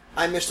stuff.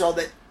 I missed all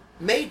that.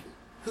 Maiden,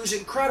 who's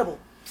incredible.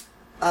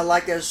 I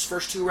liked those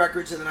first two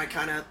records, and then I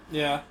kind of,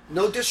 Yeah.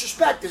 no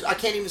disrespect, I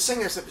can't even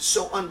sing that stuff. It's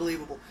so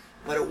unbelievable,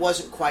 but it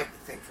wasn't quite the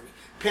thing for me.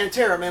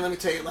 Pantera, man, let me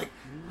tell you,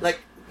 like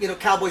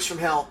Cowboys from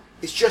Hell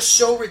is just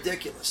so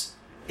ridiculous.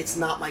 It's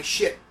not my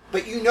shit.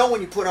 But you know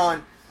when you put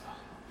on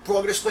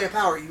Broken Display of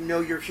Power, you know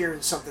you're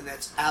hearing something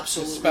that's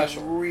absolutely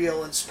special.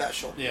 real and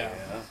special. Yeah.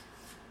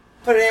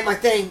 But it ain't my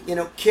thing.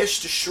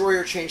 Kiss,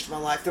 Destroyer changed my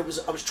life. I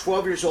was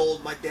 12 years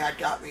old. My dad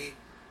got me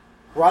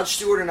Rod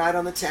Stewart, A Night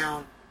on the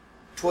Town,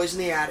 Toys in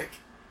the Attic,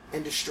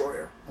 and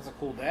Destroyer. That's a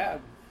cool dad.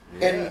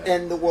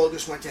 and the world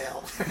just went to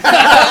hell.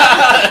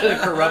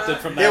 Corrupted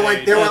from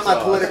that. There went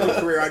my political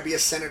career. I'd be a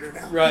senator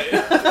now. Right.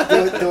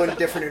 doing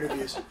different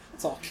interviews.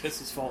 It's all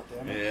Kiss's fault,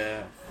 damn it.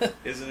 Yeah.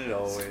 Isn't it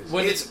always?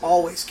 It's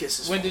always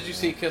Kiss's fault. When did you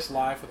see Kiss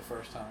live for the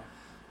first time?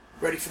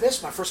 Ready for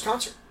this? My first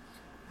concert.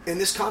 And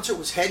this concert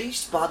was Head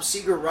East, Bob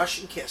Seger, Rush,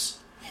 and Kiss.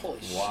 Holy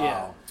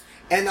Wow.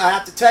 shit. And I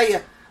have to tell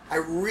you, I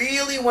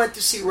really went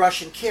to see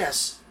Rush and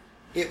Kiss.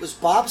 It was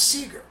Bob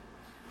Seger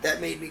that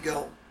made me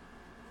go,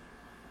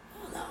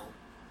 oh no,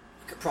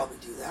 I could probably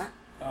do that.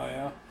 Oh,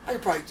 yeah? I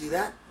could probably do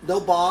that. No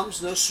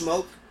bombs, no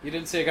smoke. You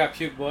didn't say I got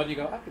puke blood, you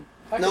go, I could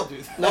Nope,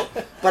 do that. nope.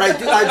 But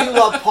I do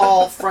love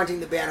Paul fronting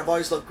the band. I've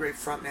always loved great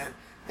frontman.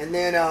 And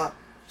then,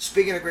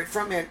 speaking of great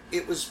frontman,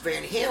 it was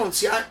Van Halen.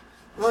 See, I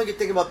only could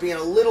think about being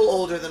a little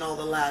older than all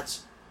the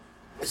lads.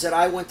 Is that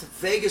I went to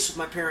Vegas with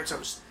my parents. I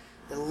was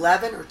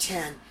 11 or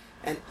 10,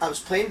 and I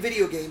was playing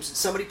video games, and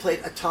somebody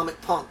played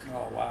Atomic Punk.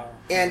 Oh, wow.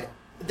 And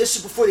this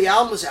is before the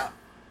album was out.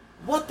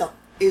 What the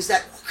is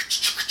that?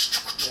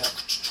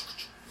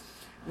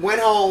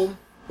 Went home,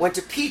 went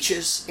to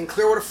Peaches in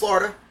Clearwater,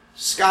 Florida,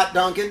 Scott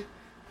Duncan,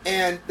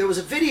 and there was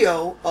a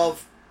video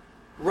of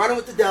Running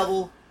with the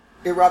Devil,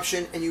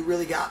 Eruption, and You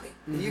Really Got Me.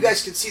 Mm-hmm. You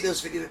guys can see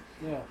those videos.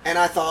 Yeah. And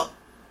I thought,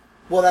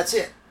 well, that's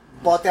it.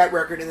 Bought that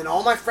record, and then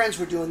all my friends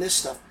were doing this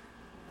stuff.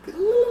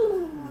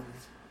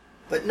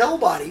 But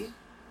nobody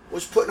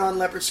was putting on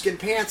leopard skin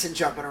pants and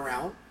jumping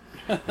around.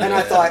 And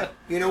I thought,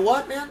 you know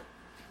what, man?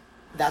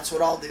 That's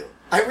what I'll do.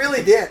 I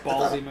really did.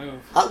 Ballsy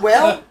move.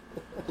 Well,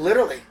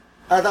 literally.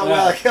 I thought,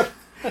 well,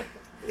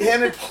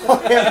 him and Paul.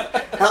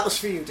 That was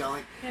for you,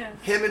 Dolly. Yeah.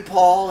 Him and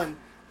Paul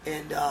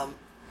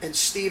and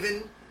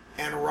Steven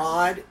and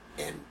Rod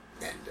and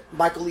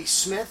Michael Lee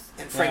Smith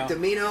and Frank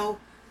Domino,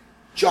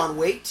 John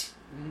Waite.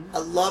 Mm-hmm. I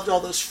loved all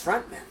those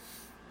frontmen.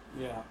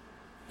 Yeah.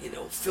 You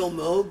know, Phil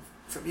Moog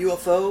from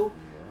UFO.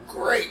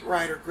 Great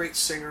writer, great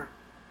singer.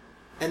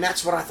 And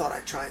that's what I thought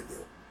I'd try and do.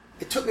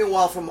 It took me a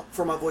while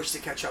for my voice to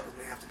catch up with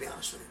me, I have to be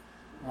honest with you.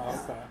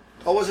 Oh, okay.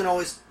 I wasn't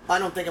always, I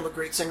don't think I'm a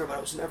great singer, but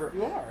I was never.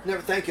 You are.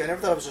 Never, thank you. I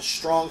never thought I was a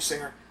strong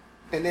singer.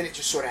 And then it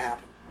just sort of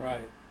happened.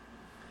 Right.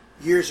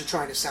 Years of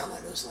trying to sound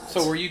like those lads.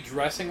 So were you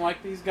dressing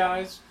like these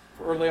guys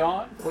early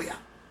on? Oh, yeah.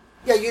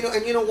 Yeah, you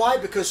know why?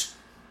 Because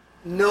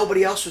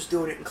nobody else was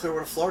doing it in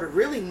Clearwater, Florida.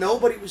 Really,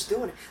 nobody was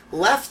doing it.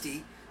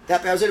 Lefty,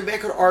 I was in a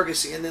band called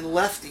Argosy, and then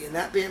Lefty, and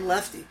that band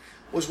Lefty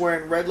was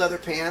wearing red leather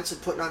pants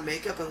and putting on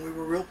makeup, and we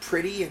were real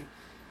pretty,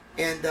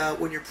 and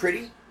when you're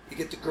pretty, you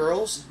get the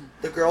girls. Mm-hmm.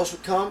 The girls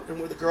would come, and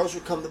when the girls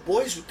would come, the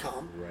boys would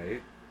come.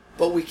 Right.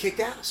 But we kicked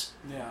ass.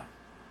 Yeah.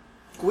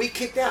 We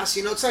kicked ass.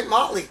 You know, it's like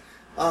Motley.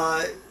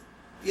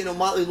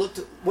 Motley looked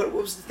at, what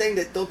was the thing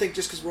that don't think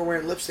just because we're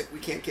wearing lipstick we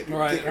can't kick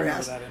your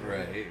ass.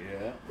 Right,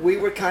 yeah. We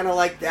were kind of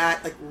like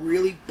that, like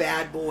really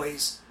bad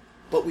boys,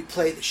 but we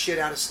played the shit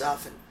out of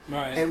stuff,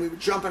 and we were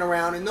jumping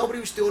around, and nobody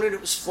was doing it.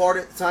 It was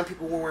Florida at the time.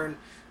 People were wearing,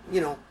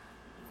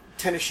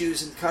 tennis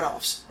shoes and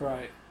cutoffs.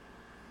 Right.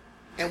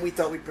 And we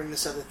thought we'd bring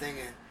this other thing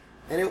in.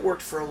 And it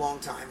worked for a long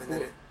time. And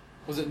then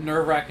was it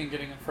nerve-wracking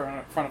getting in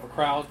front of a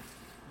crowd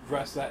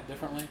dressed that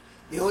differently?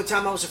 The only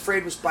time I was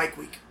afraid was Bike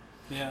Week.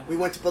 Yeah. We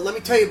went to, but let me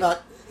tell you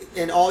about,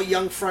 and all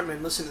young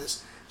frontmen, listen to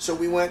this. So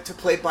we went to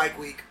play Bike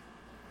Week,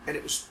 and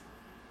it was,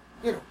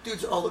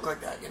 dudes all look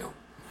like that,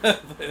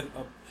 And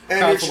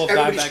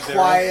everybody's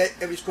quiet.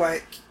 Everybody's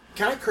quiet.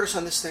 Can I curse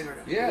on this thing or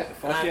no? Yeah.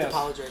 And I have to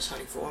apologize,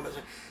 honey, for one.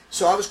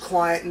 So I was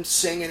quiet and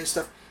singing and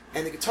stuff,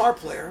 and the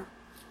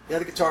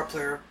other guitar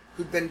player,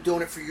 who'd been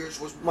doing it for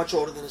years, was much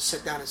older than us,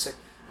 sat down and said,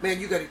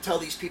 man, you got to tell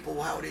these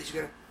people how it is.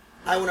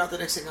 I went out the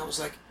next thing, I was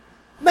like,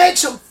 make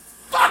some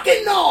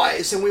fucking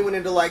noise! And we went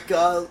into Lick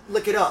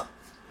It Up.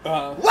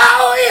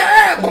 Wow,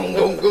 yeah! Boom,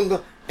 boom, boom,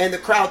 boom. And the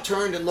crowd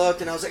turned and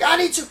looked, and I was like,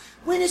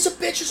 we need some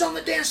bitches on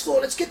the dance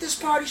floor. Let's get this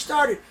party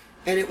started.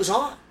 And it was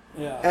on.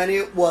 Yeah. And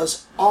it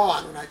was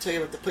on. And I tell you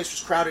what, the place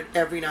was crowded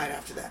every night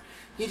after that.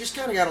 You just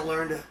kind of got to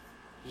learn to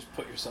just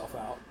put yourself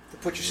out.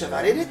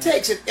 And it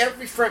takes it.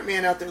 Every front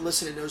man out there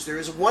listening knows there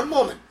is one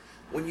moment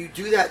when you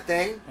do that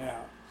thing. Yeah.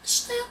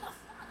 Stand the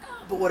fuck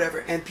up, but whatever.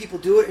 And people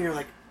do it, and you're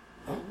like,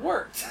 it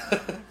worked.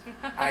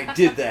 I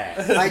did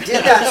that. I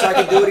did that, so I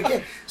can do it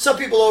again. Some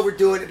people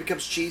overdo it; it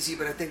becomes cheesy.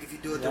 But I think if you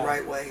do it the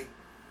right way.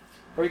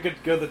 Or you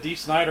could go the Dee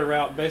Snider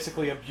route and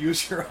basically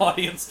abuse your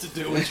audience to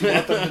do what you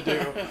want them to do.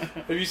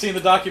 Have you seen the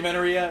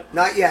documentary yet?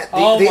 Not yet.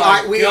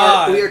 We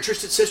Are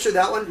Twisted Sister,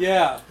 that one?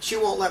 Yeah. She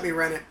won't let me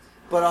rent it,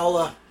 but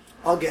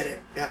I'll get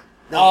it. Yeah.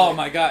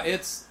 My God,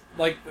 it's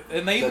like,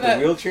 and they even the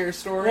wheelchair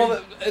story.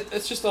 Well,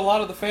 it's just a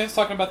lot of the fans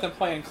talking about them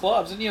playing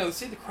clubs, and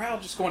see the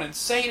crowd just going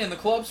insane in the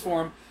clubs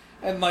for them,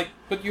 and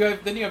but you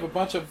have a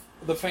bunch of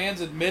the fans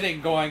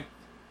admitting, going,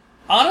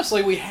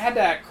 honestly, we had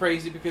to act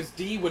crazy because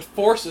Dee would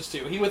force us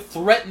to. He would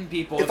threaten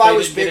people. If I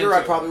was bigger,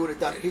 I probably would have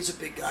done it. He's a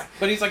big guy.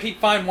 But he's like, he'd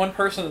find one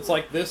person that's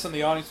like this in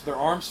the audience with their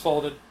arms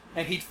folded,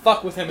 and he'd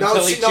fuck with him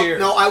until he cheered.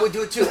 No, I would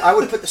do it too. I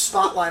would put the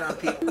spotlight on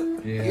people.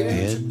 Yeah.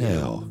 And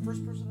now,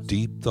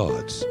 Deep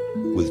Thoughts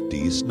with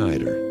Dee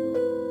Snider.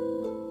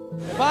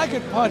 If I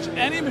could punch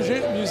any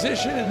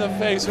musician in the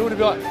face, who would it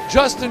be like?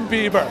 Justin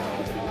Bieber.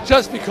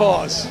 just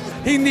because.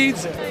 He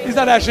needs it. He's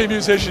not actually a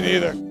musician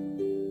either.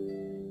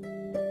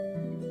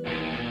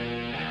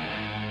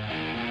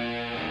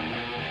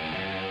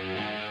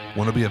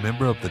 Want to be a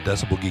member of the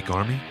Decibel Geek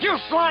Army? You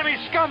slimy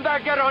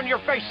scumbag, get on your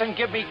face and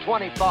give me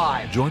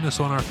 25. Join us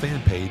on our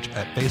fan page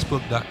at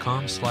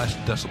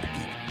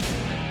facebook.com/decibelgeek.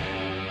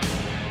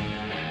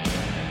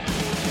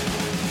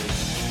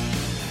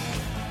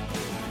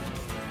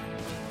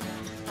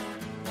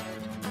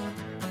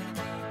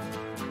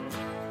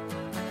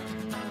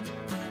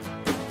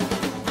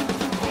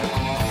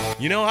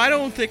 You know, I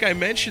don't think I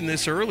mentioned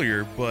this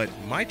earlier, but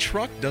my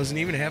truck doesn't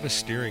even have a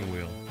steering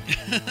wheel.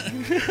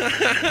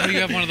 Oh, you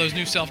have one of those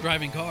new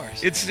self-driving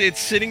cars. It's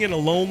sitting in a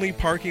lonely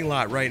parking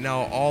lot right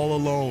now, all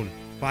alone,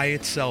 by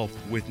itself,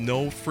 with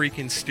no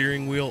freaking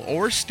steering wheel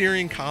or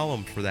steering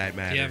column, for that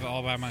matter. You have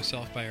All By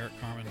Myself by Eric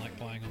Carmen, like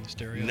playing on the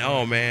stereo.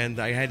 No, man,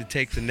 I had to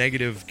take the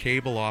negative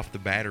cable off the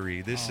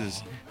battery. This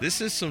is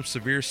some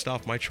severe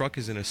stuff. My truck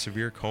is in a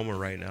severe coma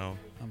right now.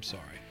 I'm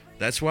sorry.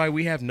 That's why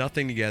we have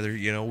nothing together.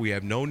 You know, we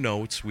have no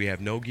notes. We have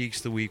no Geeks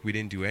of the Week. We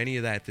didn't do any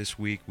of that this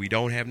week. We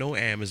don't have no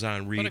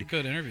Amazon read. But a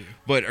good interview.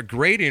 But a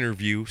great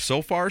interview.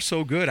 So far,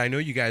 so good. I know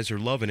you guys are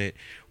loving it.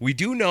 We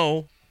do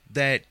know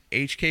that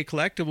HK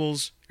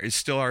Collectibles is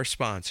still our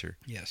sponsor.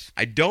 Yes.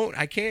 I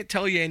can't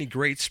tell you any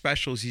great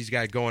specials he's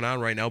got going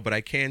on right now, but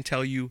I can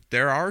tell you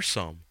there are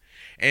some.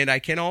 And I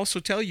can also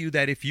tell you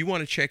that if you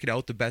want to check it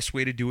out, the best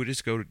way to do it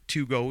is go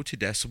to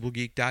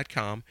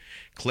decibelgeek.com,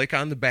 click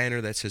on the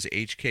banner that says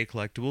HK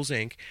Collectibles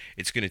Inc.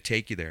 It's going to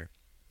take you there.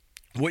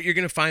 What you're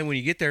going to find when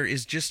you get there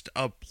is just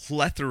a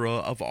plethora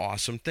of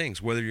awesome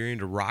things, whether you're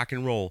into rock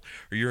and roll,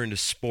 or you're into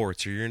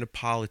sports, or you're into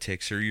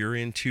politics, or you're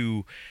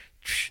into,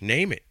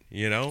 name it,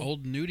 you know?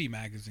 Old nudie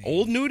magazines.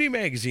 Old nudie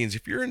magazines.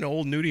 If you're into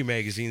old nudie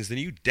magazines, then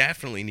you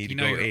definitely need to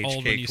go to HK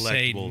old when you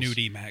say Collectibles.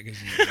 nudie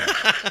magazines.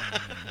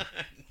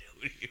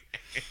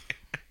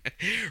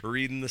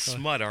 Reading the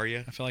smut, are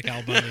you? I feel like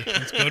Al Bundy.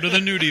 Let's go to the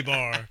nudie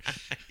bar.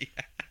 Yeah.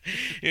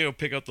 You know,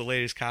 pick up the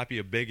latest copy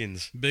of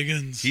Biggins.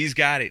 Biggins. He's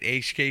got it.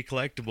 HK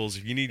Collectibles.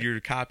 If you need your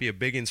copy of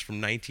Biggins from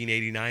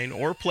 1989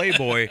 or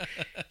Playboy,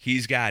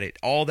 he's got it.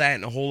 All that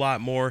and a whole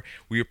lot more.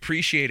 We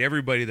appreciate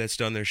everybody that's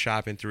done their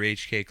shopping through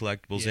HK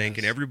Collectibles Inc.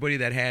 And everybody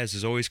that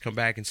has always come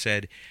back and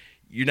said,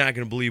 you're not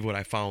going to believe what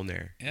I found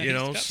there. Yeah, you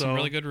know, he's got some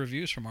really good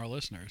reviews from our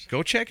listeners.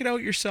 Go check it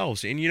out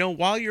yourselves. And, you know,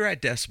 while you're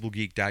at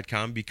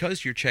decibelgeek.com,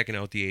 because you're checking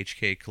out the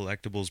HK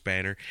Collectibles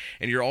banner,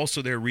 and you're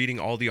also there reading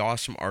all the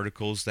awesome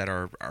articles that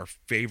are our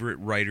favorite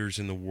writers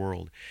in the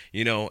world,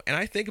 you know, and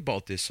I think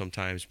about this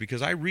sometimes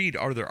because I read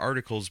other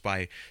articles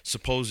by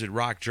supposed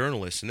rock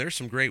journalists, and there's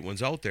some great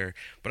ones out there,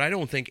 but I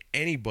don't think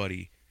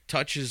anybody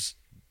touches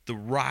the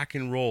rock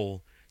and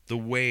roll the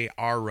way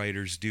our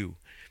writers do.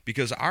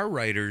 Because our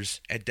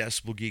writers at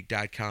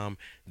decibelgeek.com,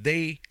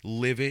 they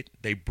live it,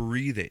 they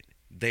breathe it.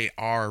 They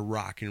are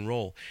rock and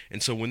roll.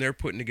 And so when they're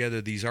putting together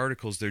these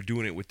articles, they're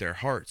doing it with their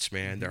hearts,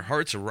 man. Their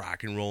hearts are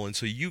rock and roll, and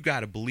so you got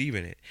to believe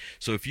in it.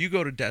 So if you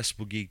go to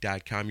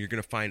decibelgeek.com, you're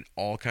going to find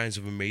all kinds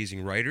of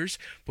amazing writers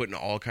putting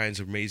all kinds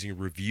of amazing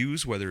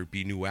reviews, whether it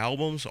be new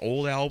albums,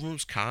 old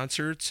albums,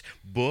 concerts,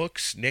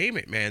 books, name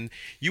it, man.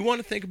 You want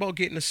to think about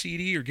getting a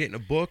CD or getting a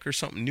book or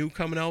something new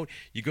coming out,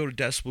 you go to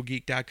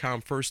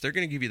decibelgeek.com first. They're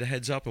going to give you the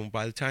heads up, and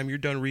by the time you're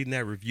done reading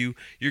that review,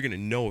 you're going to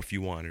know if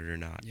you want it or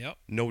not. Yep.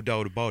 No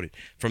doubt about it.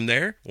 From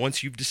there,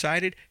 once you've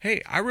decided,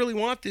 hey, I really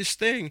want this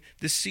thing,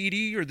 this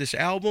CD or this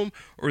album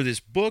or this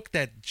book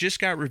that just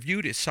got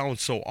reviewed, it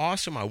sounds so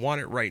awesome, I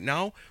want it right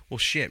now. Well,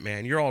 shit,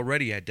 man, you're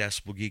already at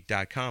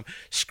decibelgeek.com.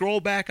 Scroll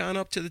back on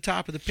up to the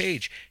top of the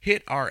page.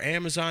 Hit our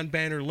Amazon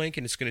banner link,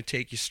 and it's going to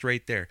take you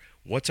straight there.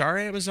 What's our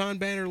Amazon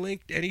banner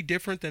link any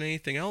different than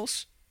anything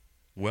else?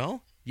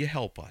 Well, you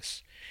help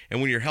us.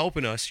 And when you're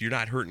helping us, you're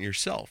not hurting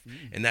yourself.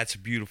 And that's a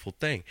beautiful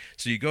thing.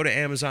 So you go to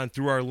Amazon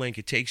through our link.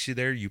 It takes you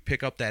there. You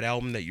pick up that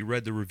album that you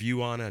read the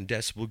review on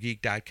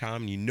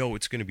decibelgeek.com, and you know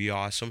it's going to be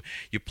awesome.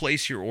 You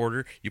place your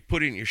order. You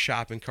put it in your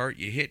shopping cart.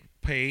 You hit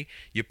pay.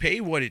 You pay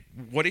what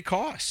it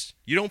costs.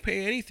 You don't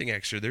pay anything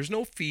extra. There's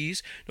no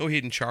fees, no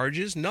hidden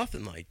charges,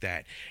 nothing like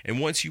that. And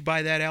once you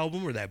buy that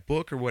album or that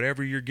book or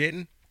whatever you're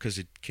getting, because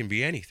it can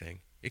be anything.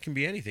 It can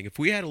be anything. If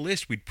we had a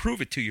list, we'd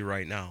prove it to you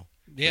right now.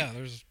 Yeah,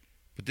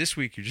 But this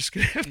week, you're just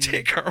going to have to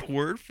take our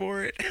word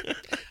for it.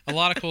 A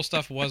lot of cool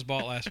stuff was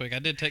bought last week. I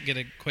did get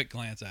a quick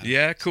glance at it.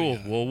 Yeah, cool.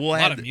 So, well, we'll a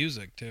add lot of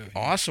music, too.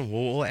 Awesome.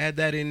 Well, we'll add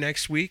that in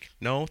next week.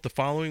 No, the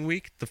following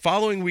week. The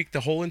following week,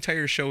 the whole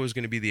entire show is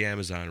going to be the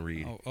Amazon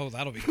read. Oh,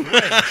 that'll be great.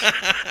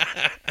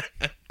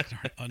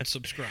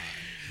 Unsubscribe.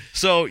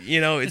 So, you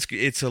know,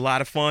 it's a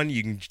lot of fun.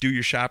 You can do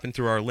your shopping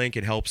through our link.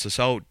 It helps us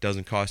out.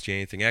 Doesn't cost you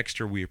anything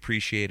extra. We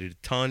appreciate it a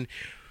ton.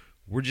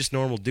 we're just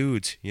normal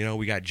dudes. You know,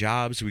 we got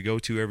jobs we go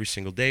to every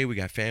single day. We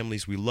got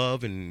families we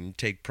love and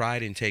take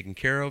pride in taking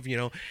care of, you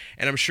know.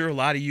 And I'm sure a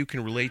lot of you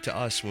can relate to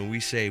us when we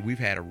say we've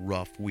had a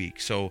rough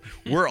week. So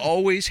we're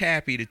always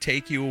happy to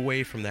take you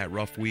away from that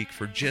rough week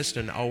for just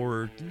an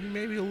hour,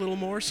 maybe a little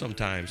more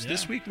sometimes. Yeah.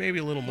 This week, maybe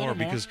a little more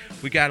because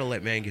we got to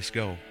let Mangus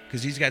go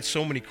because he's got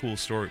so many cool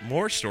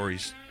more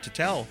stories to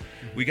tell.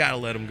 We got to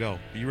let him go.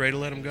 You ready to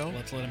let him go?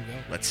 Let's let him go.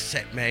 Let's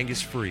set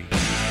Mangus free.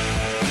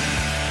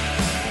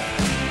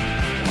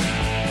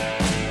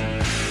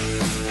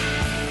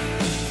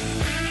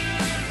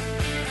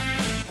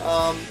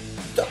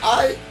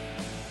 I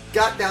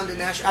got down to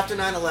Nashville after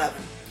 9/11.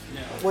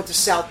 Yeah. Went to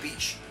South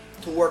Beach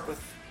to work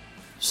with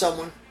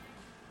someone.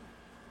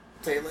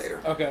 I'll tell you later.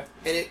 Okay.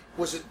 And it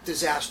was a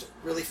disaster.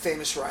 Really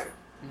famous writer.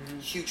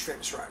 Huge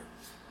famous writer.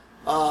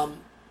 I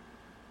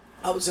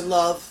was in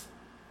love.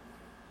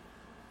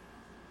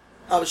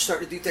 I was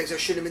starting to do things I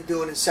shouldn't have been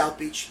doing in South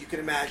Beach, you can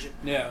imagine.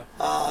 Yeah.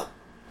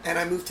 And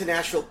I moved to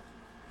Nashville,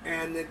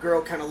 and the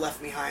girl kind of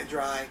left me high and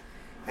dry.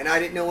 And I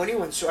didn't know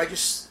anyone, so I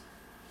just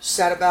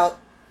sat about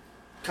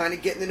kind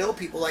of getting to know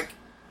people. Like,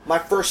 my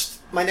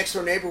next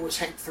door neighbor was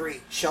Hank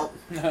III, Shelton.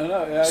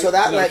 Yeah, So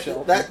that led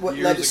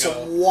Years to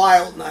ago. some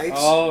wild nights.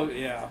 Oh,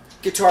 yeah.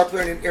 Guitar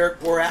player named Eric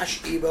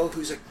Borash, Ebo,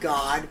 who's a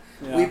god.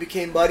 Yeah. We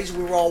became buddies.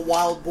 We were all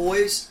wild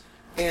boys.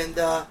 And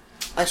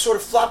I sort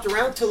of flopped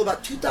around until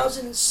about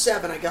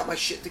 2007. I got my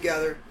shit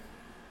together.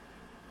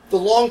 The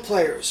Long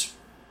Players.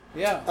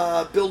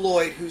 Yeah. Bill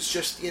Lloyd, who's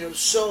just,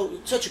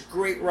 such a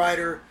great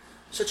writer,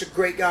 such a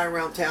great guy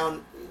around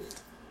town.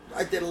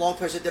 I did a Long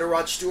Players, I did a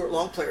Rod Stewart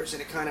Long Players,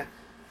 and it kind of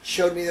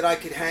showed me that I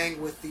could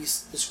hang with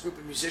this group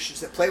of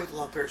musicians that play with the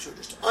Long Players who are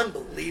just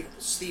unbelievable.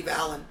 Steve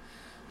Allen,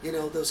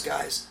 those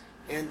guys.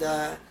 And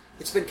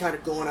it's been kind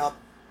of going up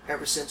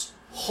ever since.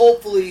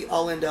 Hopefully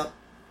I'll end up,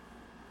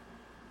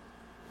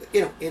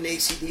 in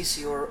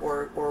AC/DC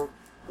or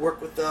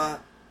work with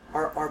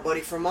our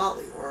buddy from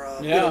Motley. Or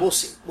we'll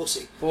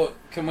see. Well,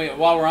 can we,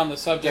 while we're on the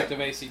subject of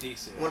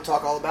AC/DC. Want to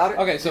talk all about it?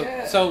 Okay,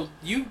 so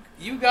you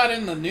got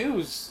in the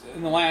news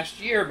in the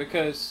last year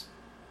because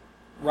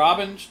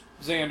Robin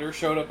Zander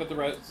showed up at the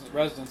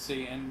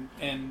residency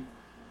and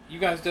you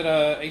guys did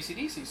a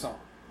AC/DC song.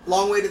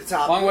 Long Way to the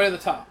Top. Long Way to the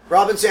Top.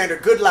 Robin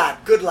Zander, good lad.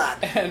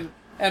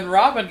 And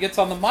Robin gets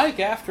on the mic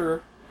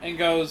after and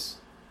goes,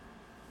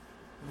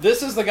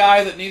 "This is the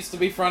guy that needs to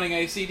be fronting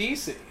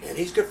AC/DC." And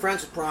he's good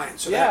friends with Brian,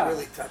 so Yeah. that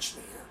really touched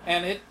me.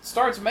 And it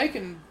starts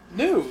making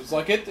news.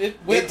 Like it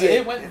went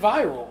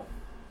viral.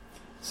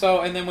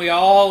 So, and then we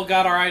all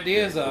got our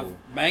ideas of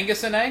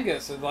Mangus and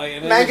Angus. And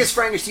Mangus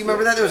Frangus, do you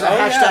remember that? There was a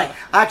hashtag. Yeah.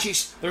 I actually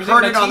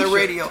heard it on the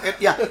radio.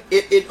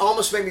 It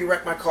almost made me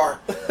wreck my car.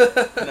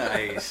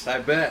 Nice, I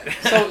bet.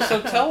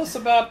 So tell us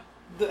about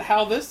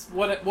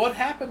what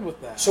happened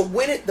with that. So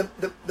when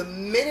the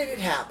minute it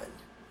happened,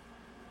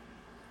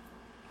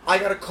 I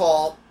got a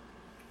call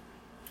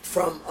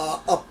from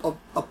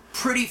a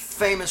pretty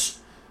famous.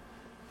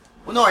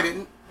 Well, no, I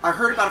didn't. I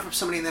heard about it from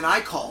somebody, and then I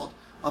called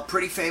a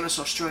pretty famous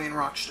Australian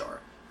rock star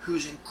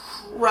who's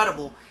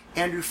incredible,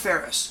 Andrew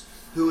Ferris,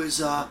 who is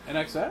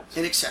NXS.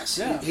 NXS.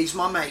 Yeah. He's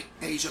my mate,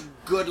 and he's a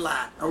good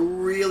lad, a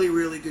really,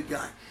 really good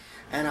guy.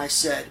 And I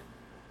said,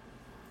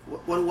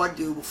 what do I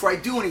do? Before I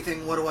do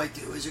anything, what do I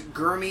do? Is it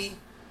Gurmy?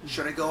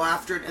 Should I go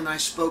after it? And I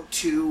spoke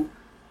to,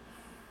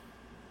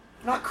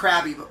 not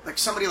Krabby, but like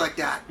somebody like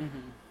that.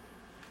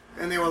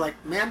 Mm-hmm. And they were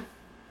like, man,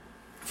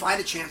 if I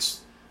had a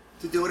chance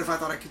to do it, if I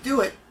thought I could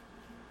do it,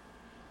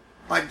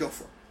 I'd go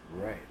for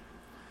it. Right.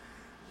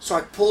 So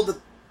I pulled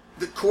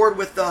the cord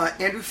with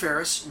Andrew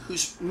Ferris,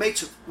 who's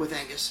mates with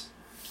Angus.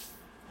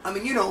 I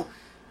mean,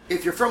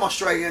 if you're from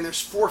Australia, and there's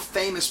 4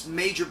 famous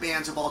major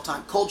bands of all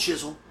time: Cold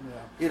Chisel,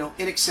 In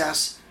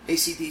Excess,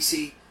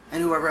 AC/DC,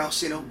 and whoever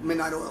else,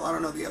 Midnight Oil. I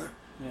don't know the other.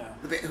 Yeah.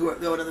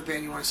 The other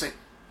band you want to say.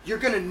 You're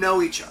going to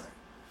know each other.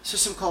 So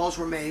some calls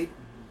were made.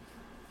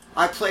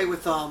 I play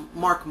with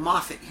Mark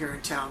Moffat here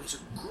in town. He's a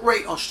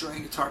great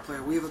Australian guitar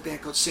player. We have a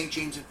band called St.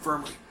 James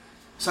Infirmary.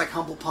 It's like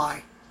Humble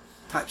Pie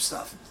type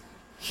stuff.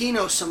 He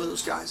knows some of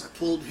those guys. I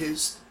pulled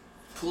his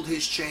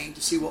chain to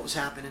see what was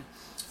happening.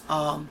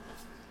 I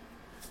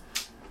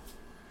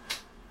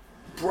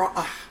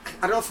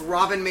don't know if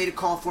Robin made a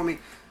call for me.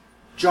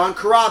 John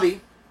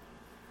Corabi,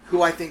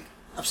 who I think,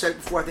 I've said it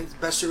before, I think the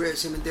best there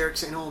is, him and Derek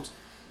St. Holmes,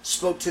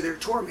 spoke to their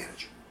tour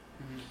manager.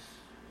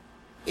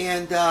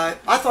 And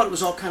I thought it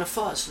was all kind of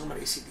fuzz. I'm not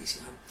AC/DC.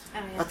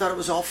 I thought it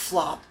was all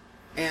flop.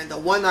 And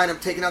one night I'm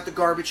taking out the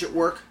garbage at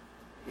work,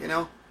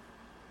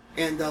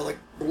 and like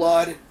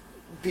blood and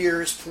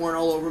beer is pouring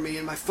all over me,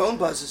 and my phone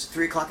buzzes at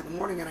 3 o'clock in the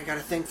morning, and I got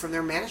a thing from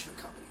their management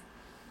company.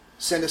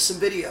 Send us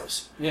some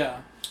videos. Yeah.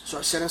 So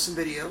I sent us some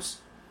videos.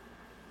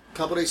 A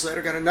couple days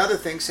later, got another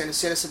thing, sent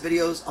us some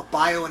videos, a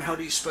bio, and how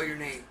do you spell your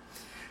name?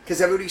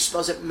 Because everybody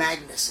spells it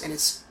Magnus, and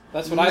it's...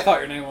 That's what I thought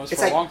your name was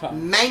for a long time.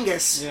 It's like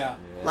Mangus,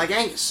 like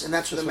Angus, and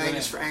that's where the what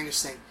Mangus for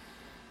Angus thing.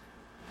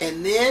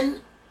 And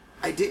then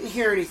I didn't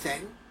hear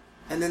anything,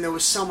 and then there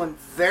was someone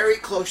very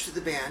close to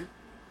the band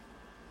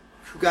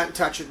who got in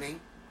touch with me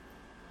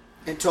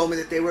and told me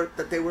that they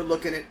were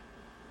looking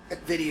at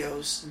at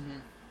videos,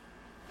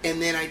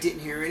 and then I didn't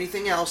hear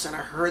anything else, and I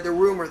heard the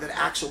rumor that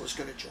Axl was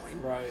going to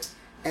join. Right.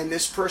 And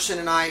this person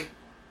and I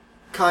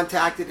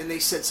contacted, and they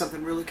said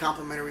something really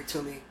complimentary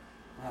to me.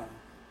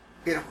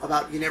 You know,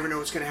 about you never know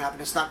what's going to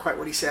happen. It's not quite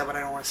what he said, but I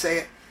don't want to say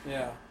it.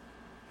 Yeah.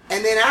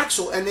 And then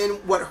Axl, and then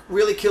what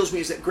really kills me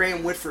is that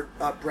Graham Whitford,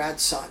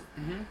 Brad's son,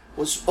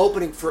 was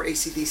opening for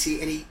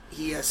AC/DC, and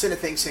he sent a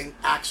thing saying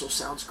Axl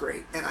sounds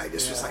great, and I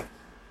just was like,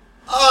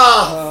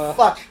 oh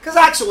fuck, because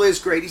Axl is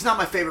great. He's not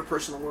my favorite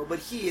person in the world, but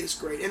he is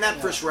great. And that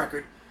first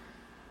record,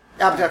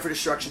 Appetite for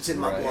Destruction's in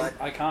my blood.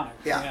 Iconic.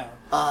 Yeah.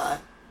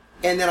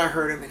 And then I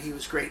heard him, and he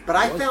was great. But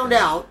I found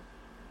out,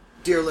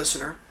 dear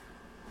listener,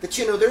 that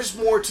there's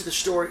more to the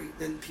story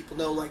than people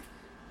know. Like,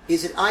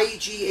 is it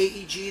IEG,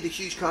 AEG, the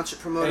huge concert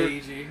promoter?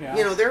 AEG,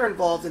 yeah. They're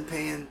involved in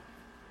paying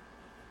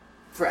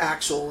for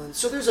Axl, and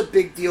so there's a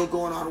big deal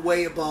going on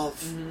way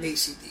above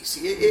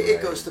AC/DC.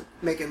 It goes to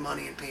making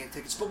money and paying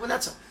tickets. But when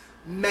that's a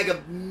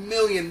mega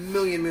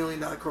million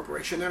dollar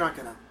corporation, they're not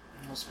gonna.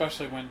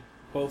 Especially when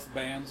both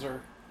bands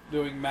are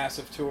doing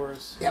massive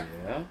tours. Yep.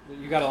 Yeah.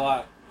 You got a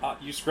lot.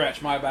 You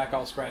scratch my back,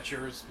 I'll scratch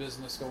yours.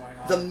 Business going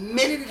on. The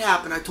minute it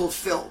happened, I told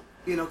Phil.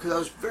 Because I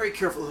was very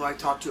careful who I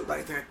talked to about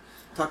anything.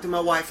 I talked to my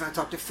wife and I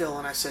talked to Phil,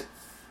 and I said,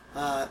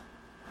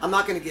 I'm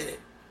not going to get it.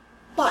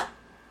 But.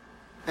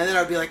 And then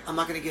I'd be like, I'm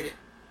not going to get it.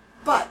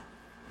 But.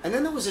 And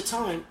then there was a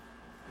time,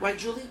 right,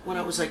 Julie, when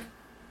I was like,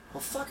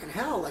 well, fucking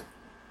hell, like,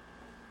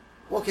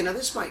 well, okay, now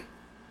this might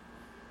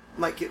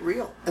get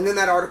real. And then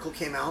that article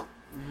came out.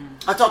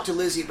 I talked to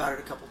Lizzie about it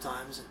a couple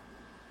times.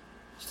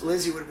 And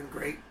Lizzie would have been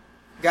great.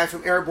 The guy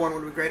from Airborne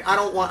would have been great.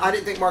 I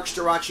didn't think Mark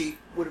Storace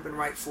would have been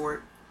right for it.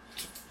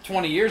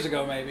 20 years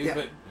ago, maybe,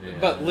 Yeah.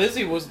 but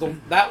Lizzie was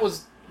that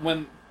was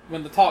when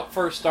the talk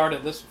first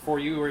started. This before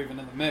you were even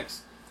in the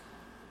mix.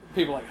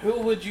 People were like, who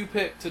would you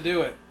pick to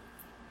do it?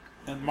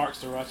 And Mark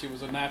Storace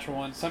was a natural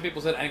one. Some people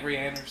said Angry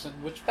Anderson,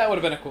 which that would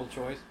have been a cool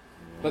choice,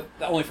 but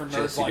only for nerds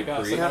Jesse like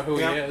us Dupree. that know who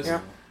he is.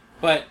 Yeah.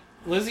 But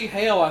Lizzie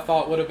Hale, I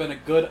thought, would have been a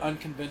good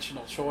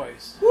unconventional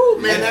choice. Woo,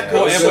 man, that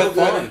girl Well, was and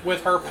so good.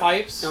 with her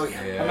pipes. Oh,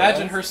 yeah. Yeah.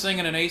 Imagine her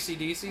singing an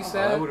AC/DC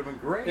set. That would have been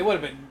great. It would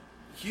have been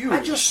huge.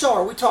 I just saw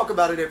her. We talk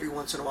about it every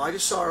once in a while. I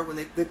just saw her when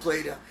they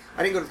played.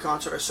 I didn't go to the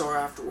concert. I saw her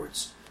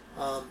afterwards.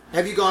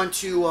 Have you gone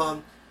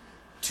to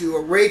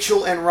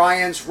Rachel and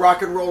Ryan's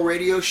rock and roll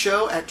radio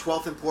show at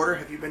 12th and Porter?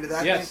 Have you been to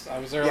that? Yes, thing? I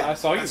was there. Yeah, I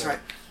saw you That's there. right.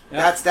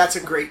 Yeah. That's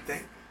a great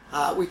thing.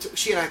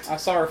 She and I. I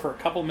saw her for a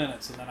couple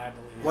minutes, and then I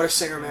believe. What a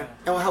singer, man!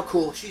 Oh, how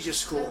cool! She's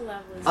just cool.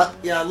 I love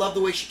I love the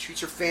way she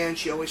treats her fans.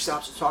 She always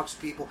stops and talks to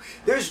people.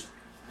 There's,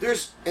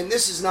 and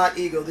this is not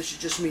ego. This is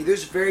just me.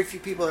 There's very few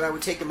people that I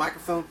would take the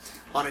microphone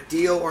on a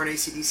Dio or an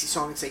AC/DC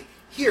song and say,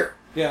 "Here,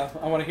 Yeah,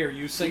 I want to hear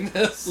you sing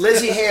this.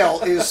 Lizzie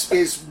Hale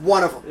is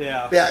one of them."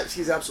 Yeah.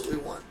 She's absolutely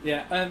one.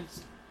 Yeah,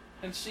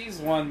 and she's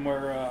one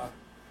where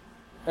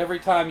every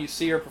time you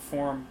see her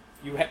perform,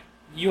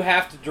 you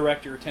have to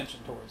direct your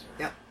attention towards her.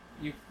 Yep.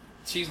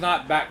 She's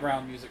not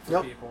background music for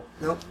Nope. people.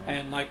 Nope.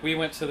 And like we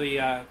went to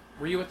the,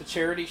 were you at the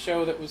charity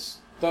show that was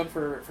done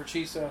for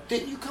Chisa?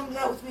 Didn't you come to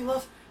that with me,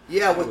 love?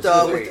 Yeah, with was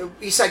the great.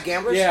 Eastside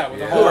Gamblers. Yeah, with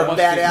Yeah. a Who whole are bunch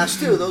of badass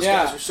people. too. Those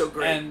guys are so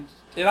great.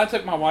 And I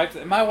took my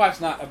wife. My wife's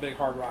not a big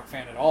hard rock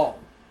fan at all.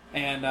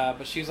 And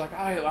but she's like,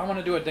 I want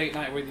to do a date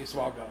night with you,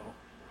 so I'll go.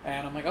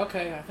 And I'm like,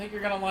 okay, I think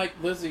you're gonna like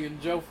Lizzie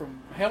and Joe from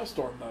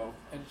Hailstorm though.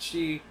 And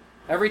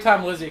every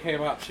time Lizzie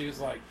came up, she was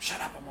like, shut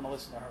up, I'm gonna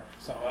listen to her.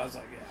 So I was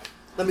like, yeah.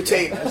 Let me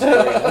tell you,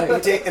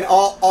 and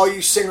all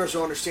you singers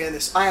will understand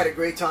this. I had a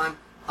great time.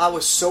 I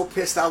was so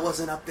pissed I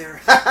wasn't up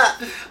there.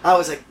 I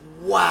was like,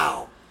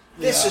 wow,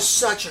 this is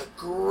such a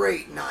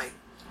great night.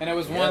 And it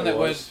was Yeah, one it that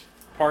was. was,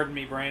 pardon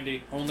me,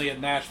 Brandy, only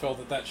in Nashville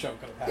that show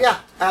could have happened. Yeah,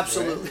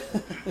 absolutely.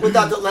 And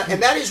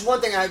that is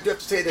one thing I do have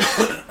to say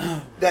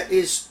that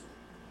is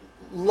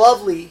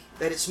lovely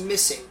that it's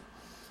missing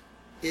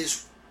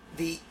is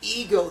the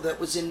ego that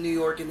was in New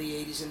York in the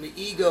 80s and the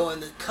ego and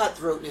the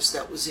cutthroatness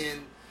that was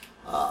in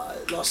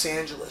Los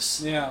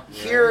Angeles. Yeah.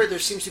 Here, there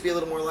seems to be a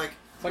little more like...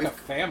 It's like a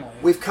family.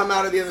 We've come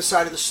out of the other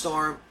side of the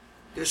storm.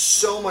 There's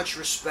so much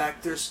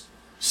respect. There's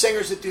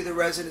singers that do the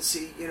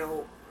residency,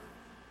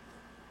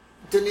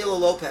 Danilo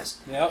Lopez.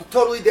 Yep.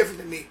 Totally different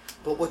than me.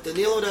 But what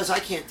Danilo does, I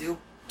can't do.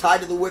 Tied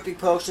to the whipping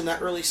post and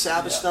that early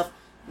Sabbath stuff,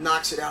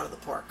 knocks it out of the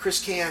park.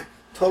 Chris Can,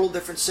 total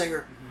different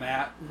singer.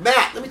 Matt,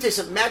 let me tell you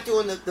something. Matt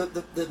doing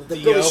the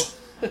Dio.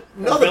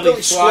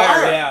 Billy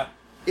Squire yeah.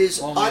 is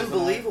Lonely as the Night.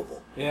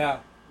 unbelievable. Yeah.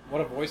 What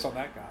a voice on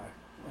that guy.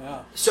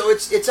 Yeah. So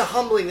it's a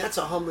humbling. That's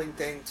a humbling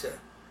thing to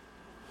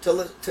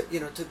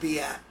be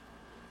at.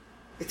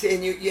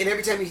 And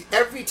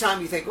every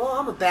time you think, oh,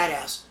 I'm a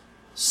badass,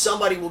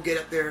 somebody will get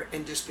up there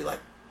and just be like,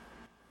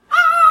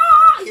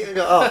 ah! You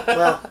go, oh,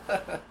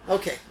 well,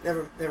 okay,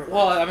 never mind.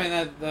 Well, I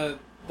mean,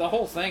 the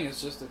whole thing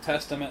is just a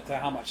testament to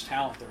how much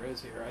talent there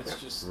is here.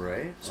 It's just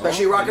Right.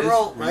 Especially rock and it is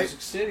roll, right?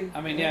 Music City. I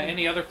mean, yeah,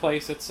 any other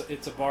place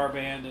it's a bar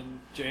band and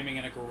jamming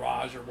in a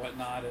garage or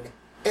whatnot,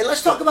 And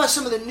let's talk about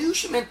some of the new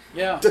shit, man.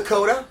 Yeah.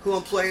 Dakota, who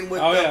I'm playing with.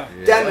 Oh, yeah.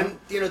 Denman,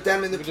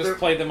 Denman. we just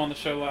played them on the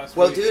show last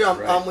Well, week. dude,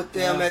 I'm with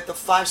them Yeah. at the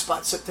 5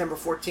 spot September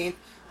 14th.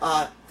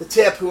 The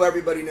Tip, who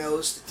everybody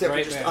knows. The Tip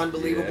Great are just band.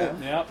 unbelievable.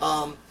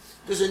 Yeah.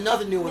 There's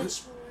another new one.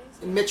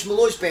 Mitch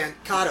Malloy's band,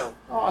 Kato.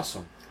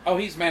 Awesome. Oh,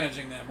 he's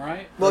managing them,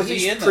 right? Well, Or is he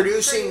he's in them?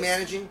 producing,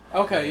 managing.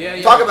 Okay,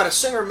 yeah. Talk about a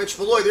singer, Mitch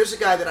Malloy. There's a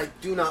guy that I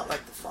do not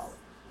like to follow.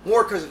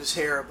 More because of his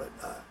hair, but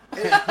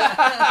He that's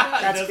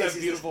does 'cause have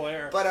he's beautiful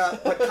hair. But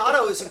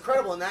Kato is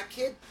incredible, and that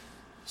kid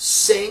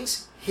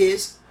sings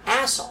his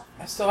ass off.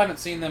 I still haven't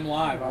seen them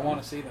live. I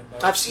want to see them,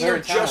 though. I've seen They're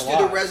them in town just a do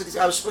the lot. residency.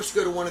 I was supposed to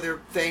go to one of their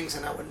things,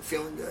 and I wasn't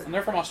feeling good. And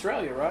they're from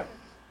Australia, right?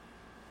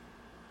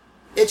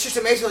 It's just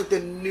amazing, like the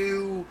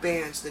new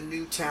bands, the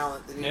new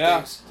talent, the new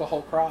things the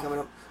whole crowd coming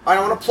up. All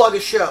right, I want to plug a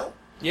show.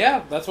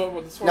 Yeah, that's what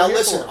Now we're here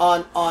listen,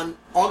 for. on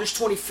August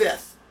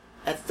 25th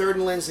at 3rd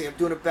and Lindsley, I'm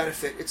doing a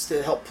benefit. It's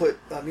to help put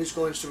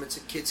musical instruments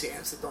in kids'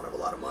 hands that don't have a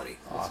lot of money.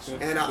 Awesome.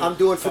 And I'm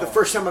doing, for the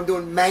first time, I'm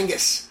doing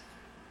Mangus.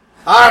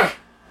 All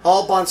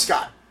Bon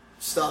Scott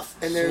stuff.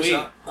 And there's,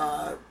 Sweet.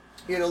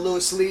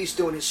 Lewis Lee's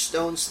doing his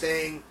Stones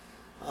thing.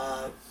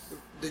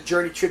 The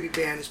Journey Tribute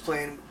Band is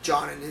playing.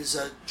 John and his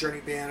Journey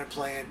Band are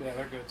playing. Yeah,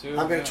 they're good, too.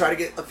 I'm going to try to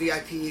get a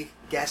VIP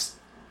guest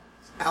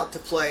out to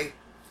play.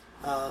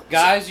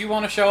 Guys, you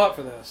want to show up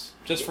for this?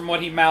 Just from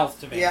what he mouthed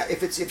to me. Yeah,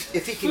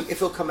 if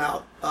he'll come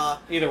out.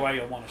 Either way,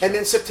 you'll want to show And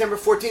then September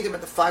 14th, I'm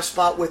at the 5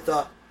 spot with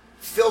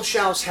Phil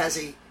Schaus has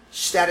a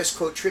Status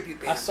Quo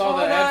tribute band. I saw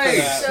the ad for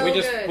that. So we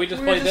good.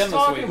 just played them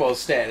this week. About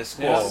Status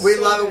Quo. Yeah. We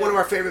love it. One of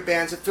our favorite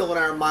bands. And Phil and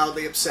I are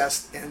mildly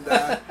obsessed, and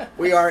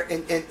we are.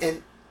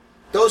 And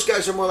those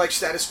guys are more like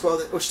Status Quo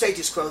or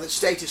Status Quo than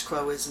Status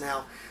Quo is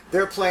now.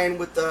 They're playing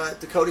with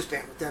Dakota's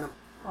band with Denham.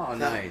 Oh,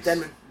 nice.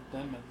 Denman.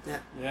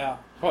 Yeah.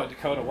 Boy,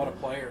 Dakota, what a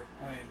player.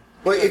 I mean,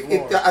 Well, good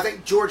Lord. I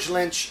think George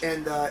Lynch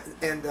and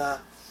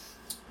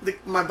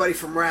my buddy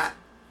from Rat.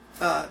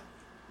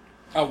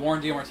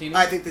 Warren DeMartini?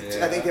 I think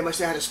they must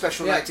have had a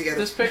special night together.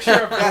 This picture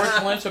of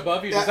George Lynch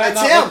above you, does that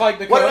that's not him. look like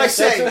Dakota? What did I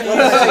say?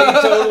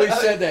 He totally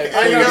said that.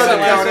 I know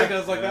Dakota. I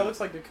was like, that looks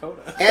like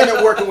Dakota. And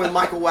they're working with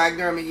Michael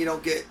Wagner. I mean, you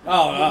don't get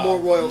no. more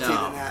royalty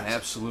No, than that.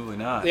 absolutely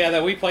not. Yeah,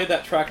 that we played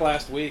that track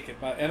last week,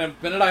 and the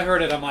minute I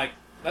heard it, I'm like,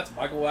 that's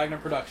Michael Wagner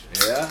production.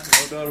 Yeah,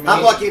 no doubt about I'm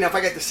it. lucky enough. I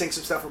get to sing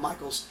some stuff in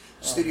Michael's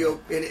studio,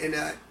 and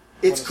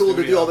it's What a cool to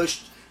do studio. all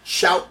those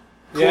shout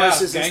Yeah,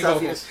 choruses and gang stuff.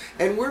 vocals.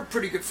 And we're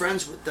pretty good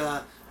friends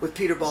with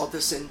Peter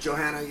Baltus and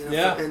Johanna,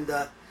 Yeah.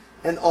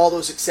 and all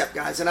those Accept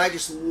guys. And I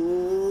just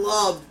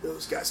loved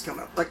those guys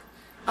coming up. Like,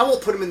 I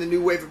won't put them in the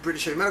new wave of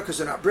British heavy metal because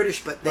they're not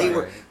British, but they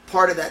were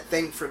part of that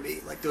thing for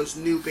me. Like those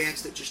new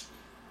bands that just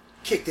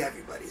kicked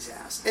everybody's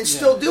ass and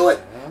still do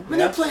it. I mean,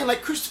 they're playing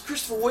like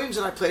Christopher Williams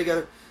and I play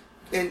together,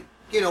 and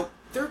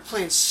they're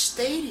playing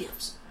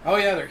stadiums. Oh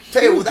yeah, they're huge.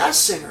 Tell you what, that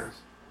singer,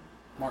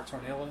 Mark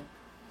Tornillo.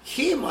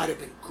 he might have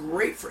been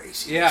great for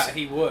AC/DC. Yeah,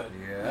 he would.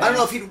 Yeah. I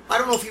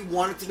don't know if he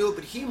wanted to do it,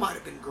 but he might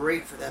have been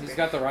great for that He's band.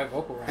 got the right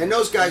vocal range. And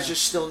those guys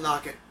just still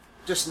knock it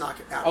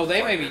out. Oh, of the they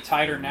park. may be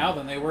tighter now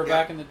than they were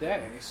back in the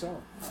day.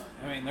 So,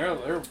 I mean, they're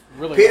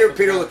really Peter well put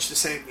together. looks the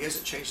same. He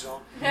hasn't changed at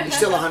all. He's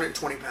still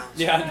 120 pounds.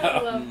 Yeah, I I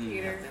know. love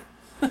Peter.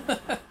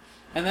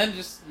 And then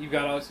you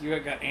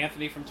got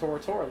Anthony from Tora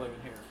Tora living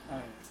here. I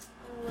mean,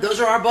 Those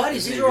are our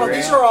buddies. Isn't These it are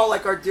great? all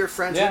like our dear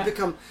friends. Yeah.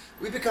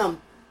 We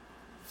become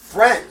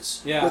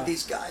friends Yeah. with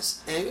these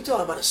guys. And you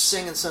talk about a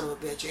singing son of a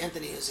bitch.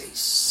 Anthony is a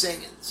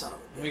singing son of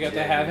a bitch. we got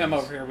to have him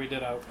over here. We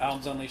did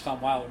Albums Unleashed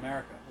on Wild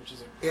America, which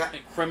is a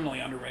criminally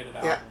underrated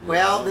album. Yeah.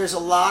 Well, there's a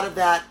lot of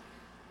that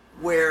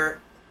where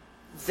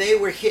they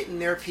were hitting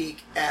their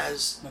peak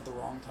as At the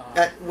wrong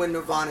time. when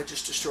Nirvana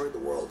just destroyed the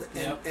world.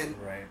 And, Yep. and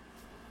right.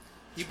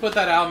 You put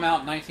that album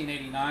out in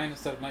 1989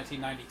 instead of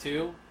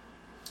 1992.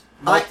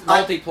 I-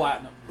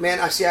 Multi-platinum. man,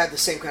 I see. I had the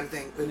same kind of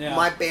thing. With Yeah.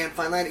 my band,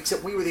 Fine Line,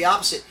 except we were the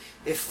opposite.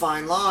 If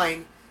Fine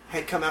Line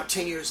had come out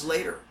 10 years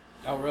later,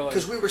 Oh, really?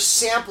 because we were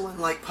sampling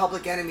like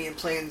Public Enemy and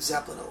playing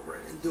Zeppelin over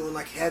it and doing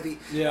like heavy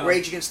Yeah.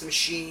 Rage Against the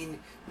Machine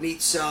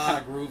meets kind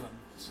of grooving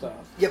stuff.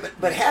 yeah,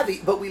 but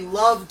heavy. But we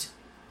loved,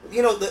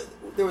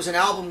 there was an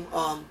album,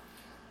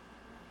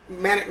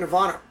 Manic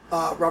Nirvana,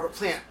 Robert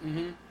Plant,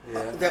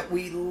 that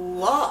we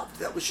loved.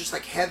 That was just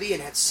like heavy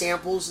and had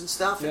samples and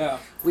stuff. Yeah. And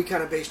we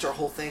kind of based our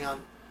whole thing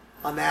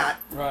on that.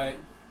 Right.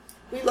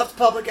 We loved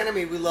Public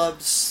Enemy. We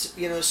loved,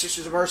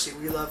 Sisters of Mercy.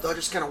 We loved all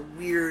just kind of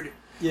weird.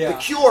 Yeah. The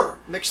Cure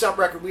mixed up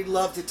record. We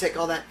loved to take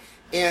all that.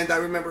 And I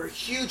remember a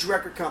huge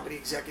record company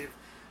executive,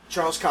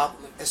 Charles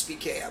Koppelman,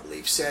 SBK, I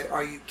believe, said,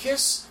 "Are you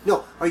Kiss?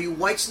 No, are you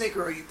Whitesnake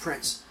or are you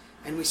Prince?"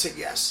 And we said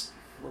yes.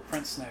 We're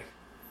Prince Snake.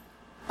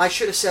 I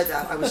should have said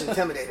that. I was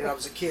intimidated. I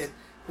was a kid.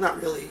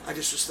 Not really. I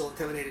just was still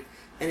intimidated,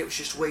 and it was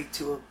just way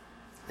too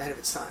ahead of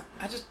its time.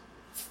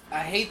 I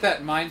hate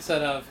that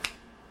mindset of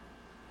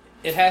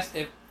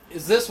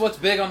is this what's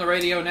big on the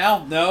radio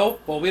now? No.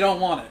 Well, we don't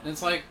want it. And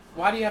it's like,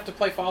 why do you have to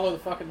follow the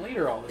fucking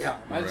leader all the time?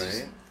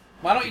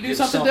 Why don't you do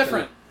something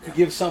different?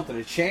 Give something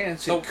a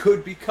chance. So it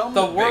could become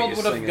the the world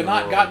biggest would thing have in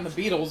not the gotten world.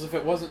 the Beatles if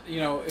it wasn't,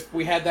 if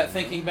we had that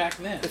thinking back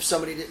then. If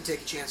somebody didn't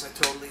take a chance, I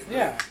totally agree.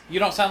 Yeah. You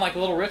don't sound like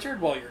Little Richard?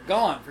 Well, you're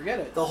gone. Forget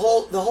it. The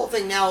whole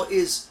thing now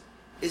is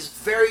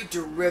very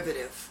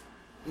derivative.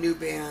 New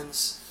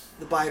bands,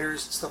 the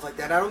Biters, and stuff like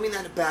that. I don't mean that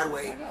in a bad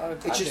way. I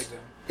It's dig just them.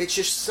 It's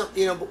just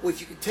something, but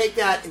if you could take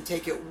that and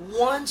take it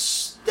one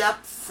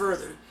step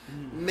further,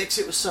 mix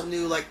it with something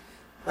new, like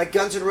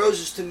Guns N'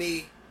 Roses to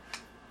me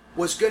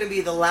was going to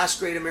be the last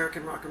great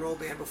American rock and roll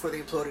band before they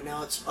imploded.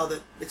 Now it's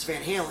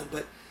Van Halen,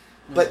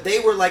 but they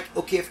were like,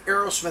 okay, if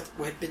Aerosmith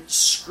had been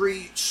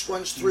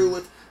scrunched through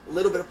with a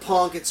little bit of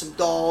punk and some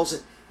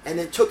Dolls and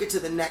then took it to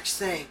the next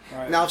thing.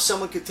 Right. Now if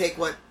someone could take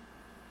what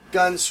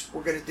Guns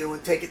were going to do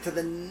and take it to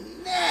the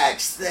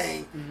next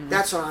thing,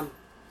 that's what I'm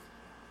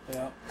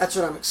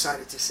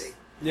excited to see.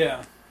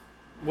 Yeah.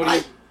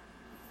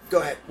 Go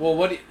ahead. Well,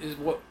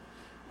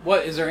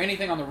 what is there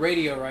anything on the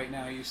radio right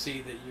now you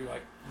see that you're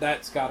like,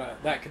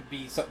 that could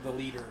be the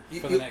leader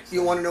for the next?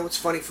 You want to know what's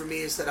funny for me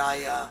is that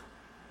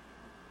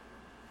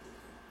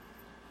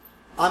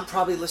I'm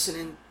probably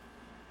listening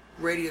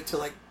radio to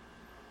like,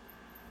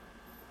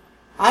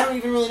 I don't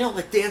even really know,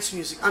 like dance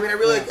music. I mean, I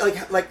really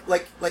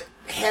like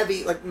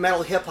heavy, like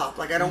metal hip hop.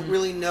 Like I don't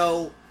really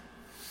know.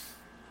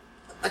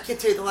 I can't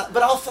tell you the last,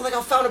 but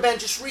I found a band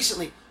just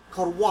recently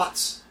called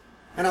Watts,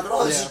 and I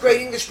thought, this is a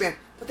great English band,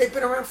 but they've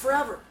been around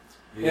forever.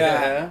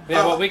 Yeah.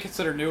 What we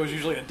consider new is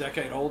usually a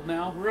decade old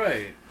now.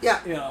 Right.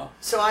 Yeah.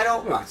 So I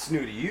don't. Well, it's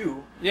new to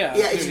you. Yeah.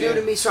 Yeah, it's new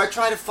to me. So I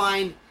try to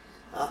find.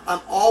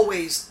 I'm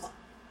always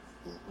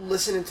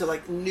listening to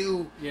like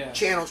new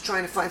channels,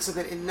 trying to find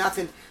something, and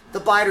nothing. The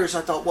Biters,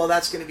 I thought, well,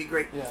 that's going to be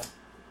great. Yeah.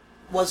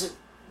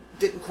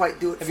 Didn't quite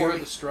do it for me. Have you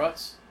heard the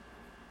Struts?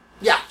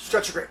 Yeah,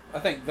 Struts are great. I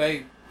think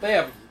they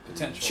have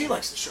potential. She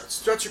likes the Struts.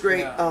 Struts are great.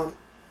 Yeah.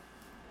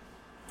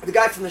 The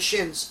guy from the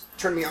Shins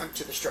turned me on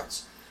to the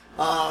Struts.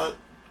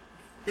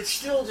 It's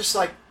still just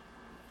like,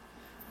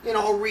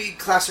 I'll read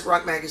Classic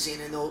Rock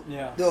magazine and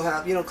they'll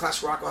have,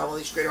 Classic Rock will have all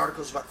these great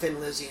articles about Thin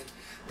Lizzy, and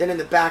then in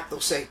the back they'll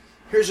say,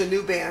 here's a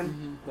new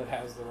band that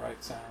has the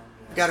right sound.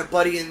 Yeah. Got a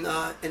buddy in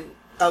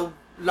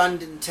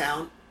London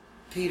town,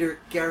 Peter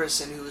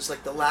Garrison, who is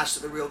like the last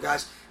of the real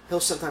guys.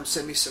 He'll sometimes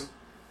send me some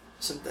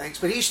things,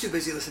 but he's too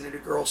busy listening to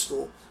Girl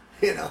School,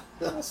 I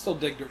still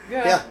dig their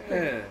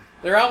yeah.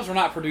 Their albums were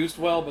not produced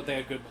well, but they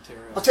had good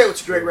material. I'll tell you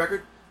what's a great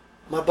record.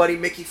 My buddy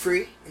Mickey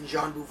Free and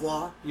Jean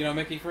Beauvoir. You know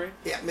Mickey Free?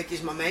 Yeah,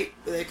 Mickey's my mate.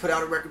 They put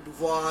out a record,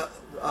 Beauvoir.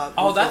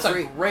 That's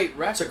a great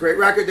record. It's a great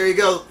record. There you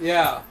go.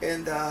 Yeah.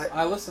 And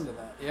I listened to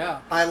that. Yeah.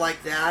 I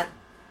like that.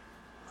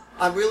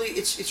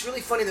 It's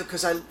really funny though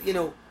because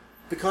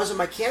because of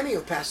my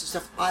Cameo Pass and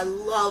stuff, I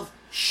love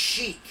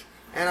chic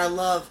and I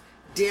love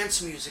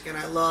dance music and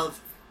I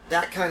love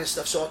that kind of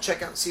stuff. So I'll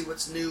check out and see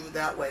what's new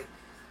that way.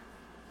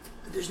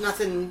 There's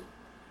nothing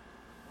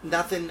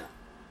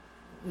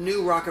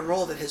new rock and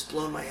roll that has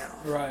blown my head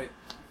off. Right.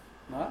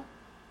 Huh?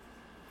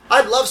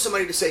 I'd love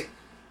somebody to say,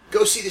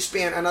 go see this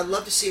band, and I'd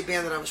love to see a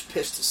band that I was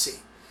pissed to see.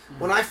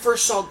 When I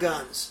first saw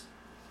Guns,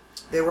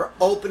 they were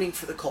opening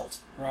for the Cult.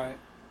 Right.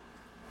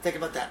 Think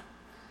about that.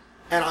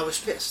 And I was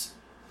pissed.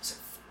 I said,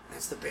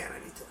 that's the band I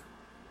need to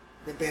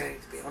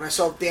be in. When I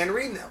saw Dan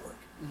Reed Network,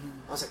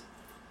 I was like,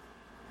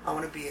 I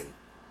want to be in.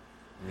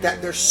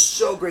 That they're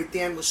so great.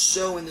 Dan was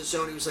so in the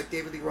zone. He was like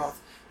David Lee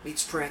Roth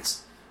meets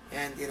Prince,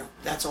 and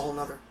that's a whole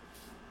nother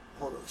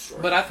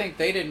story. But I think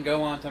they didn't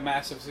go on to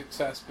massive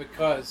success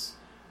because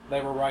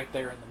they were right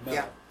there in the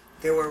middle. Yeah,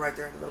 they were right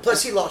there in the middle.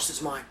 Plus, he lost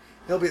his mind.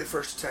 He'll be the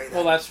first to tell you that.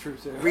 Well, that's true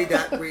too. Read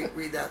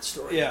that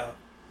story. Yeah,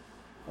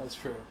 that's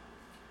true.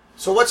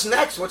 So what's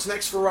next? What's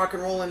next for rock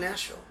and roll in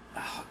Nashville?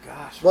 Oh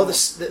gosh. Well,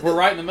 we're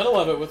right in the middle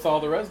of it with all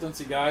the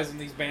residency guys and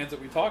these bands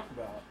that we talked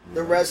about.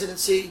 The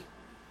residency.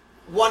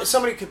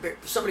 Somebody could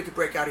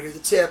break out of here. The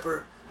Tip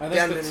or I think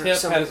Denman the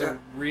Tip has like a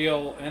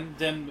real and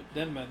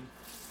Denman.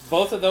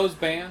 Both of those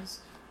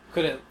bands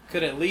could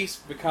at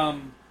least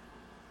become.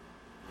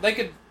 They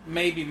could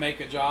maybe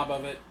make a job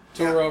of it.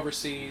 Tour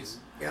overseas.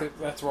 Yeah.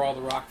 That's where all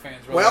the rock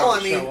fans really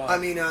show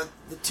up.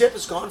 The Tip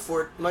has gone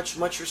for it.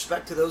 Much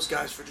respect to those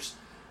guys for just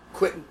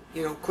quitting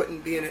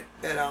being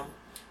at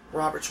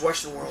Robert's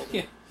Western World.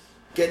 Yeah.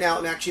 Getting out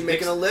and actually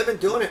making a living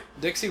doing it.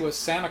 Dixie was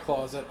Santa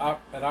Claus at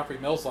Opry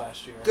Mills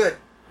last year. Good.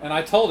 And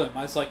I told him,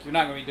 I was like, you're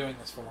not going to be doing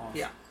this for long.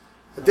 Yeah.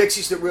 The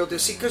Dixie's the real deal.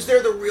 See, because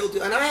they're the real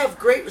deal. And I have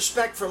great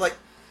respect for,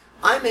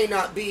 I may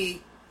not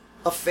be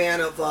a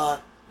fan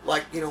of,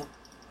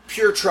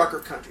 pure trucker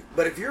country.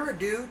 But if you're a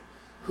dude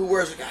who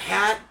wears, a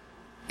hat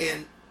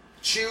and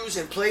shoes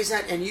and plays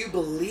that and you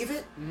believe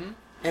it,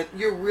 and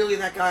you're really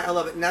that guy, I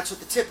love it. And that's what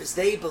the Tip is.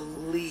 They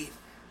believe.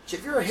 So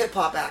if you're a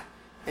hip-hop act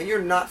and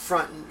you're not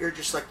fronting, you're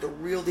just, the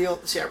real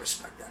deal, see, I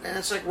respect that. And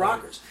it's like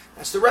rockers.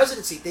 That's the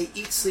residency. They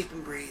eat, sleep,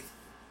 and breathe.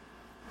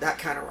 That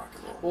kind of rock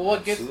and roll. Well,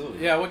 what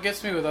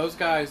gets me with those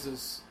guys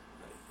is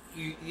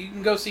you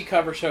can go see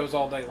cover shows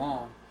all day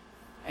long,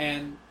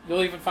 and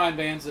you'll even find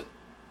bands that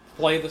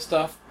play the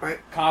stuff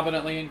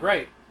competently and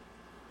great.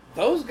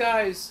 Those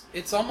guys,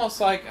 it's almost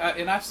like,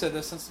 and I've said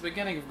this since the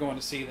beginning of going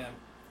to see them,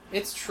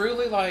 it's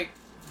truly like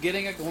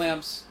getting a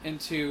glimpse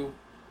into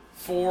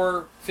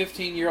 4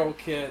 15-year-old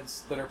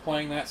kids that are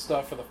playing that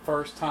stuff for the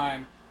first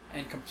time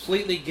and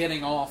completely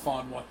getting off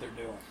on what they're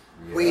doing.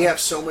 Yeah. We have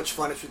so much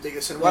fun, it's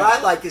ridiculous. And what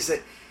I like is that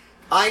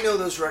I know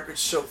those records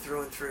so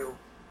through and through.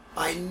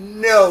 I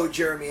know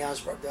Jeremy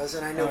Asbrook does,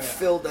 and I know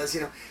Phil does,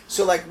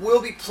 So,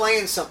 we'll be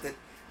playing something,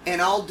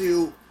 and I'll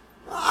do,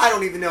 I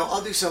don't even know,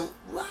 I'll do some,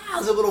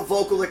 a little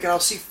vocal lick, and I'll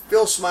see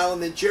Phil smile,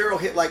 and then Jerry will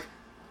hit like,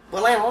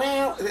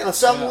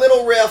 some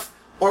little riff,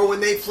 or when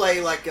they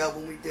play like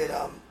when we did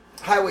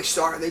Highway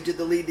Star, and they did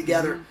the lead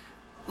together,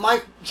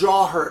 my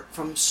jaw hurt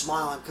from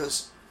smiling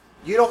because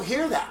you don't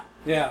hear that.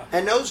 Yeah.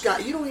 And those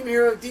guys, you don't even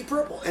hear Deep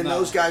Purple, and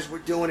those guys were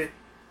doing it.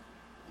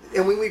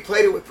 And when we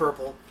played it with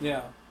Purple,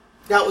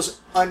 that was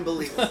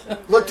unbelievable.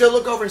 look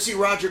over and see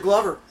Roger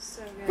Glover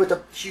with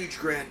a huge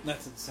grin.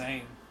 That's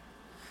insane.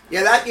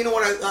 Yeah, that, you know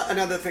what?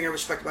 Another thing I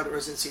respect about the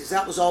residency is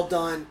that was all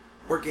done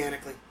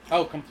organically.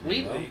 Oh,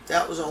 completely.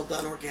 That was all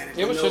done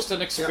organically. It was just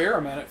an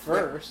experiment at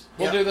first.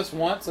 We'll do this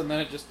once, and then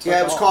it just took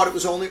it was off. called.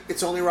 It's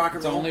only rock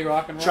and roll. It's only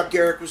rock and roll. Chuck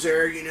Garrick was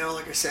there,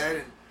 like I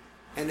said,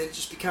 and then it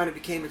just kind of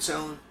became its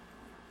own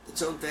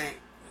thing.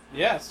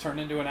 Yeah, it's turned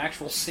into an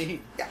actual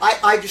scene.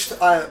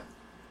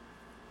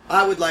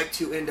 I would like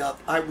to end up.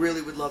 I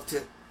really would love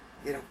to,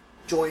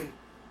 join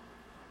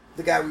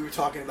the guy we were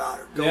talking about,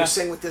 or go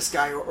sing with this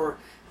guy, or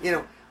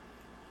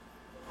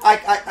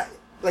I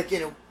like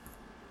in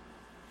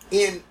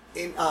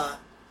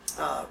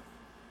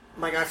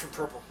my guy from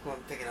Purple, who I'm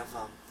thinking of.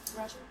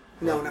 Roger?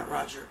 No, not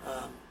Roger.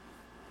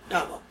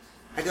 Well,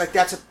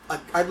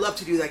 I'd love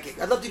to do that gig.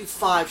 I'd love to do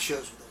 5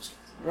 shows with those guys.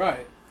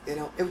 Right. It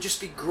would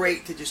just be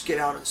great to just get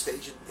out on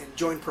stage and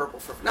join Purple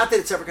for. Not that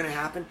it's ever going to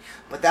happen,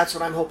 but that's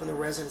what I'm hoping the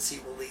residency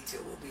will lead to.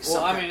 Will be well,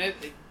 something. I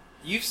mean,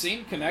 you've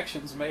seen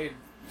connections made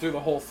through the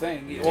whole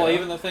thing. Yeah. Well,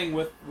 even the thing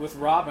with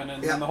Robin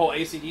and the whole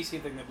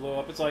AC/DC thing that blew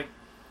up. It's like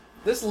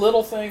this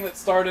little thing that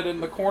started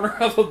in the corner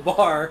of a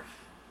bar.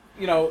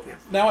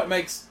 Now it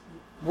makes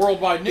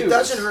worldwide news. It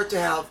doesn't hurt to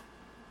have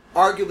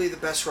arguably the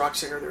best rock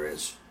singer there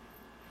is,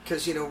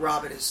 because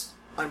Robin is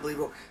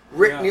unbelievable.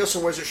 Rick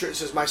Nielsen wears a shirt that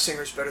says, "My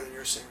singer's better than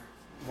your singer."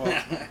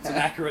 Well, it's an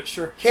accurate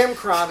shirt. Kim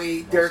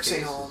Crosby, Derek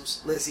St.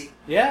 Holmes, Lizzie.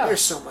 Yeah.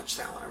 There's so much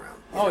talent around.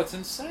 Oh, it's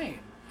insane.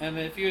 And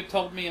if you had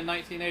told me in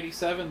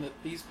 1987 that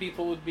these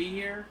people would be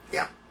here,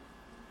 I'd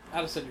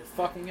have said you're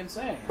fucking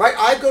insane. Right,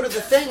 I go to the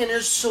thing and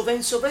there's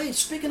Sylvain.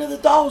 Speaking of the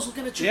dolls,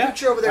 looking at your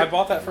picture over there. I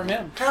bought that from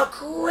him. How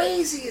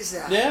crazy is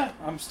that? Yeah,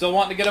 I'm still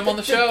wanting to get him on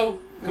the show.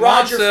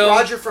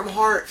 Roger from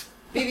Heart,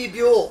 B.B.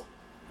 Buell.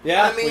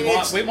 Yeah, I mean,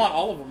 we want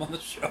all of them on the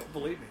show,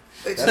 believe me.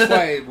 That's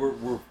why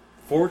we're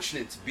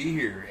fortunate to be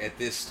here at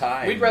this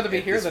time. We'd rather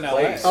be here than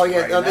LA. Oh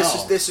yeah, this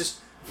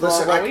is.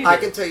 Listen, I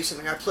can tell you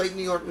something. I played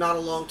New York not a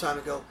long time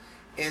ago,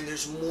 and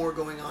there's more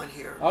going on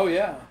here. Oh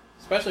yeah,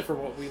 especially for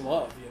what we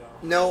love,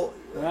 No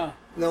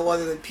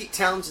other than Pete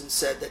Townsend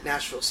said that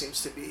Nashville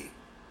seems to be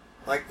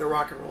like the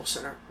rock and roll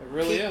center. It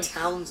really Pete is.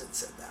 Townsend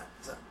said that.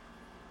 So.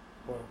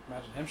 Boy,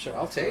 imagine him showing.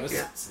 I'll take it.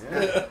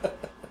 Yeah.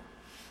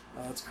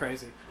 Oh, that's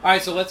crazy. All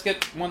right, so let's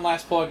get one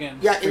last plug in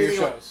for your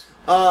shows.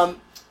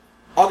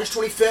 August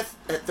 25th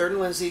at 3rd and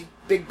Lindsay,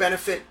 big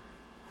benefit.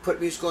 Put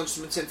musical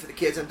instruments in for the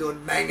kids. I'm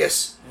doing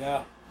Mangus.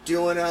 Yeah.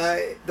 Doing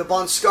the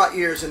Bon Scott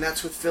years, and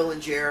that's with Phil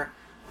and Jer.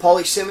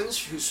 Paulie Simmons,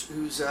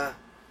 who's out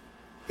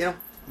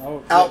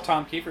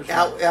Tom Kiefer's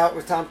out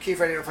with Tom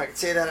Kiefer. I don't know if I could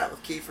say that. Out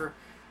with Kiefer,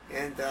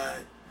 and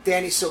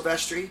Danny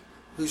Silvestri,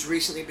 who's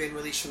recently been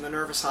released from the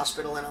Nervous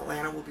Hospital in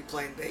Atlanta, will be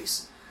playing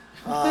bass.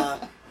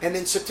 And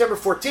then September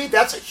 14th,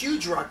 that's a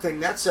huge rock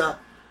thing. That's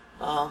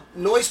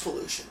Noise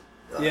Pollution.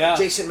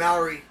 Jason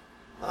Mallory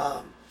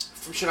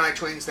from Shania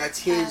Twain's. That's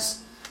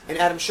his, and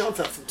Adam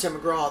Schoenfeld from Tim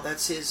McGraw.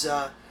 That's his.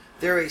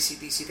 Their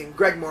AC/DC thing.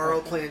 Greg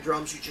Morrow playing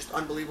drums, who's just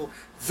unbelievable.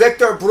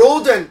 Victor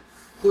Bruden,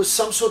 who is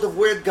some sort of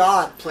weird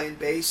god, playing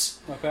bass.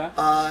 Okay.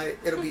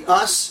 It'll be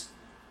us,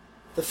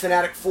 the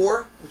Fanatic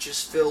Four, which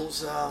is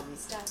Phil's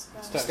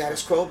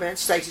Status Quo band,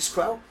 Status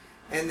Quo,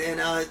 and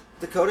then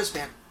Dakota's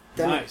band.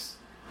 Nice.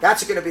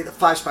 That's going to be the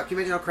 5 spot. Can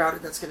you imagine how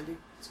crowded that's going to be?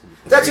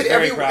 That's it.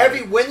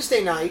 Every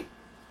Wednesday night,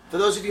 for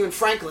those of you in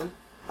Franklin,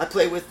 I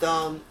play with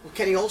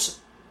Kenny Olson.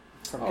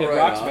 From Kid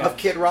Rock's band. Of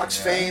Kid Rock's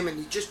fame, and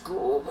he's just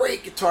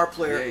great guitar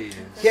player.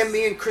 Him,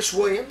 me, and Chris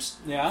Williams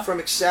from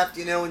Accept,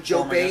 and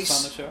Joe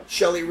Bass,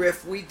 Shelly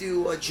Riff. We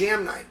do a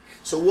jam night.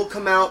 So we'll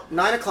come out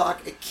 9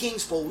 o'clock at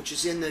King's Bowl, which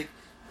is in the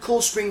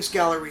Cool Springs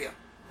Galleria,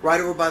 right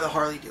over by the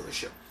Harley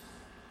dealership.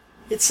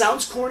 It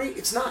sounds corny.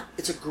 It's not.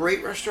 It's a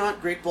great restaurant,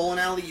 great bowling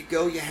alley. You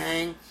go, you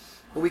hang.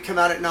 But we come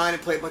out at 9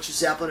 and play a bunch of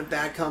Zeppelin and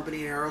Bad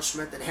Company and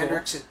Aerosmith and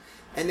Hendrix.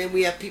 And then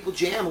we have people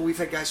jam. And we've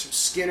had guys from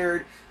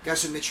Skynyrd,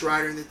 guys from Mitch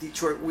Ryder and the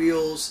Detroit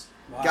Wheels,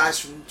 guys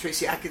from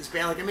Tracy Atkins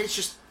Band. It's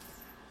just,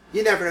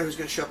 you never know who's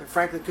going to show up in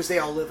Franklin because they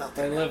all live out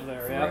there. They live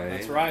there, yeah.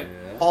 That's right.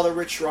 Yeah. All the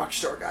rich rock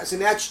star guys. And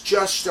that's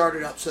just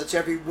started up. So that's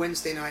every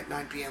Wednesday night,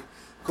 9 p.m.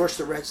 Of course,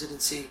 the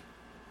residency.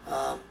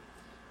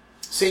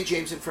 St.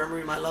 James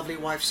Infirmary, my lovely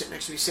wife sitting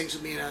next to me, sings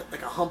with me in a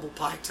humble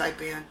pie type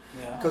band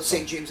called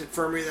St. James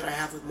Infirmary that I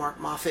have with Mark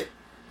Moffat.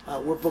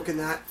 We're booking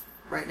that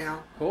right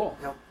now. Cool.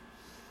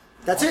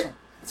 That's it.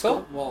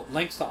 Cool. Well,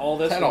 links to all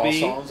this will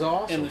be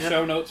in the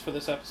show notes for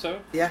this episode.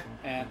 Yeah.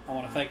 And I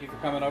want to thank you for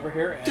coming over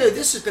here. And dude,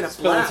 this has been a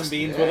spilling blast. some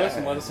beans with us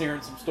and let us hear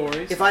some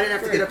stories. If I didn't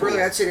have to get up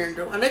early, I'd sit here and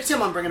go. Next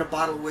time I'm bringing a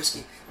bottle of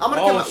whiskey. I'm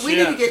gonna come up. We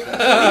need to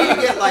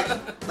get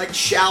like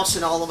Shouse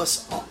and all of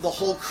us, the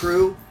whole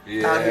crew.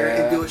 out here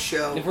and do a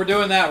show. If we're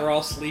doing that, we're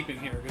all sleeping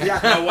here. Yeah.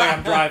 There's no way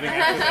I'm driving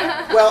after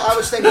that. Well, I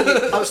was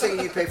thinking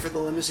you'd pay for the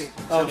limousine.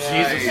 Oh,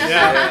 Jesus.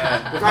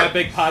 Yeah. With my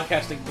big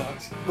podcasting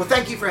bucks. Well,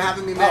 thank you for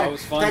having me, man. Oh, it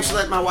was fun. Thanks for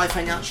letting my wife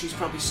hang out. She's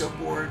probably so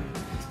bored.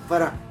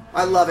 But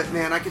I love it,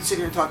 man. I could sit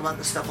here and talk about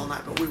this stuff all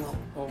night, but we won't.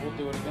 Well, we'll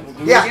do it again.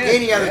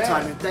 Any other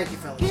time, man. Thank you,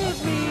 fellas.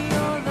 Give me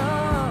your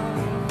love.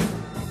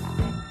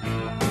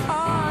 Oh,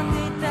 I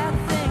need that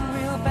thing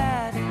real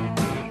bad.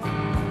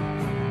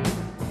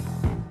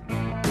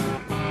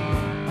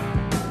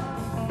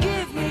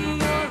 Give me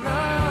your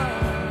love.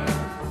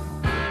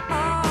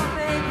 Oh,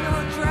 babe,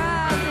 you're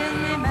driving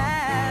me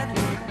mad.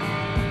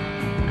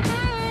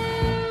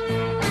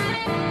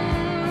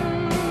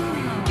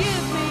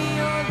 Give me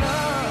your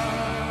love.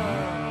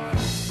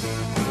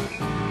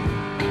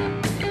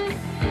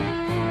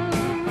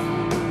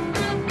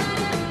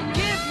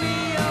 Give me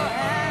your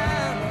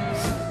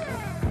hands.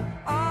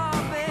 Oh,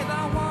 babe, I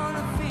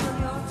wanna feel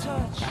your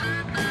touch.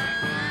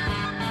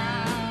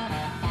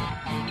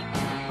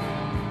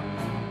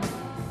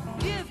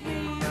 Give me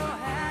your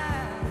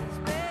hands,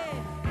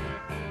 babe.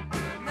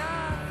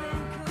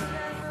 Nothing could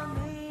ever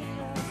mean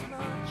as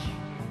much.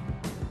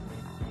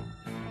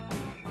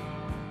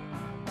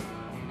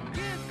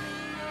 Give me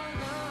your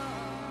love.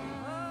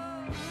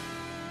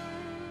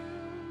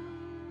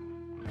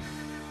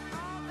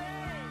 Oh,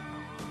 babe.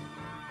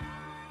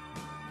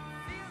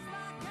 Feels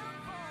like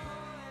I'm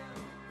falling. Oh, sugar pie.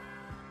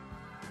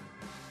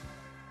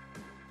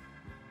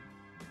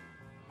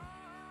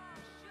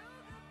 Feels like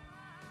I'm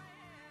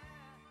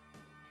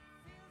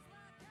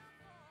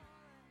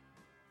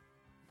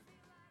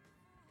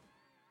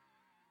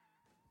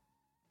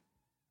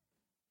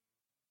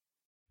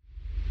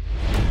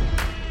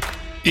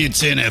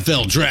It's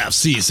NFL draft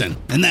season,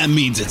 and that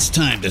means it's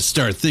time to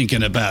start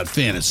thinking about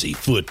fantasy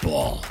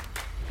football.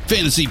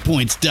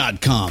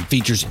 FantasyPoints.com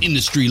features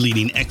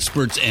industry-leading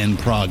experts and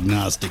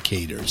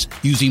prognosticators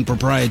using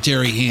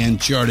proprietary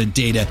hand-charted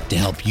data to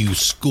help you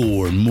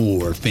score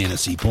more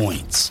fantasy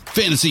points.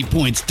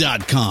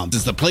 FantasyPoints.com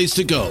is the place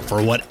to go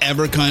for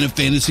whatever kind of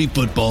fantasy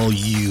football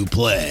you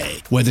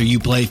play. Whether you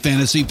play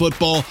fantasy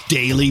football,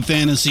 daily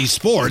fantasy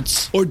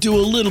sports, or do a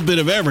little bit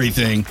of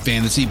everything,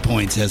 Fantasy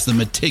Points has the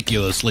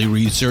meticulously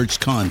researched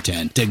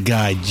content to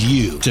guide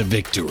you to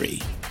victory.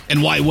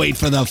 And why wait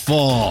for the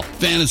fall?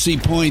 Fantasy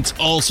Points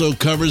also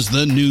covers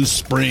the new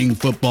spring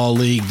football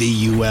league,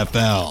 the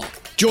UFL.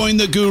 Join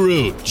the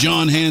guru,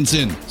 John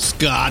Hansen,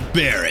 Scott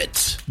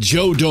Barrett,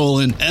 Joe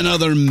Dolan, and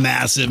other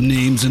massive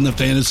names in the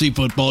fantasy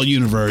football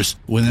universe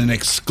with an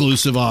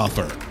exclusive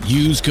offer.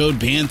 Use code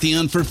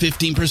Pantheon for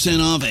 15%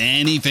 off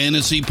any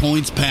Fantasy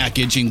Points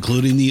package,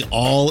 including the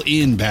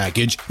all-in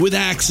package, with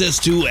access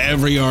to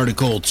every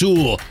article,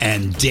 tool,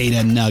 and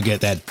data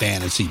nugget that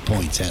Fantasy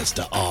Points has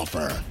to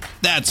offer.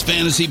 That's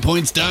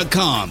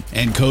FantasyPoints.com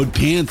and code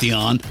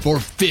Pantheon for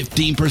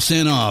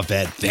 15% off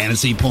at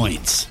Fantasy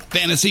Points.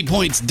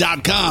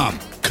 FantasyPoints.com,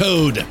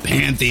 code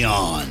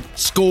Pantheon.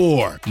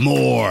 Score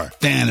more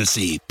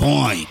fantasy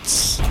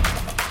points.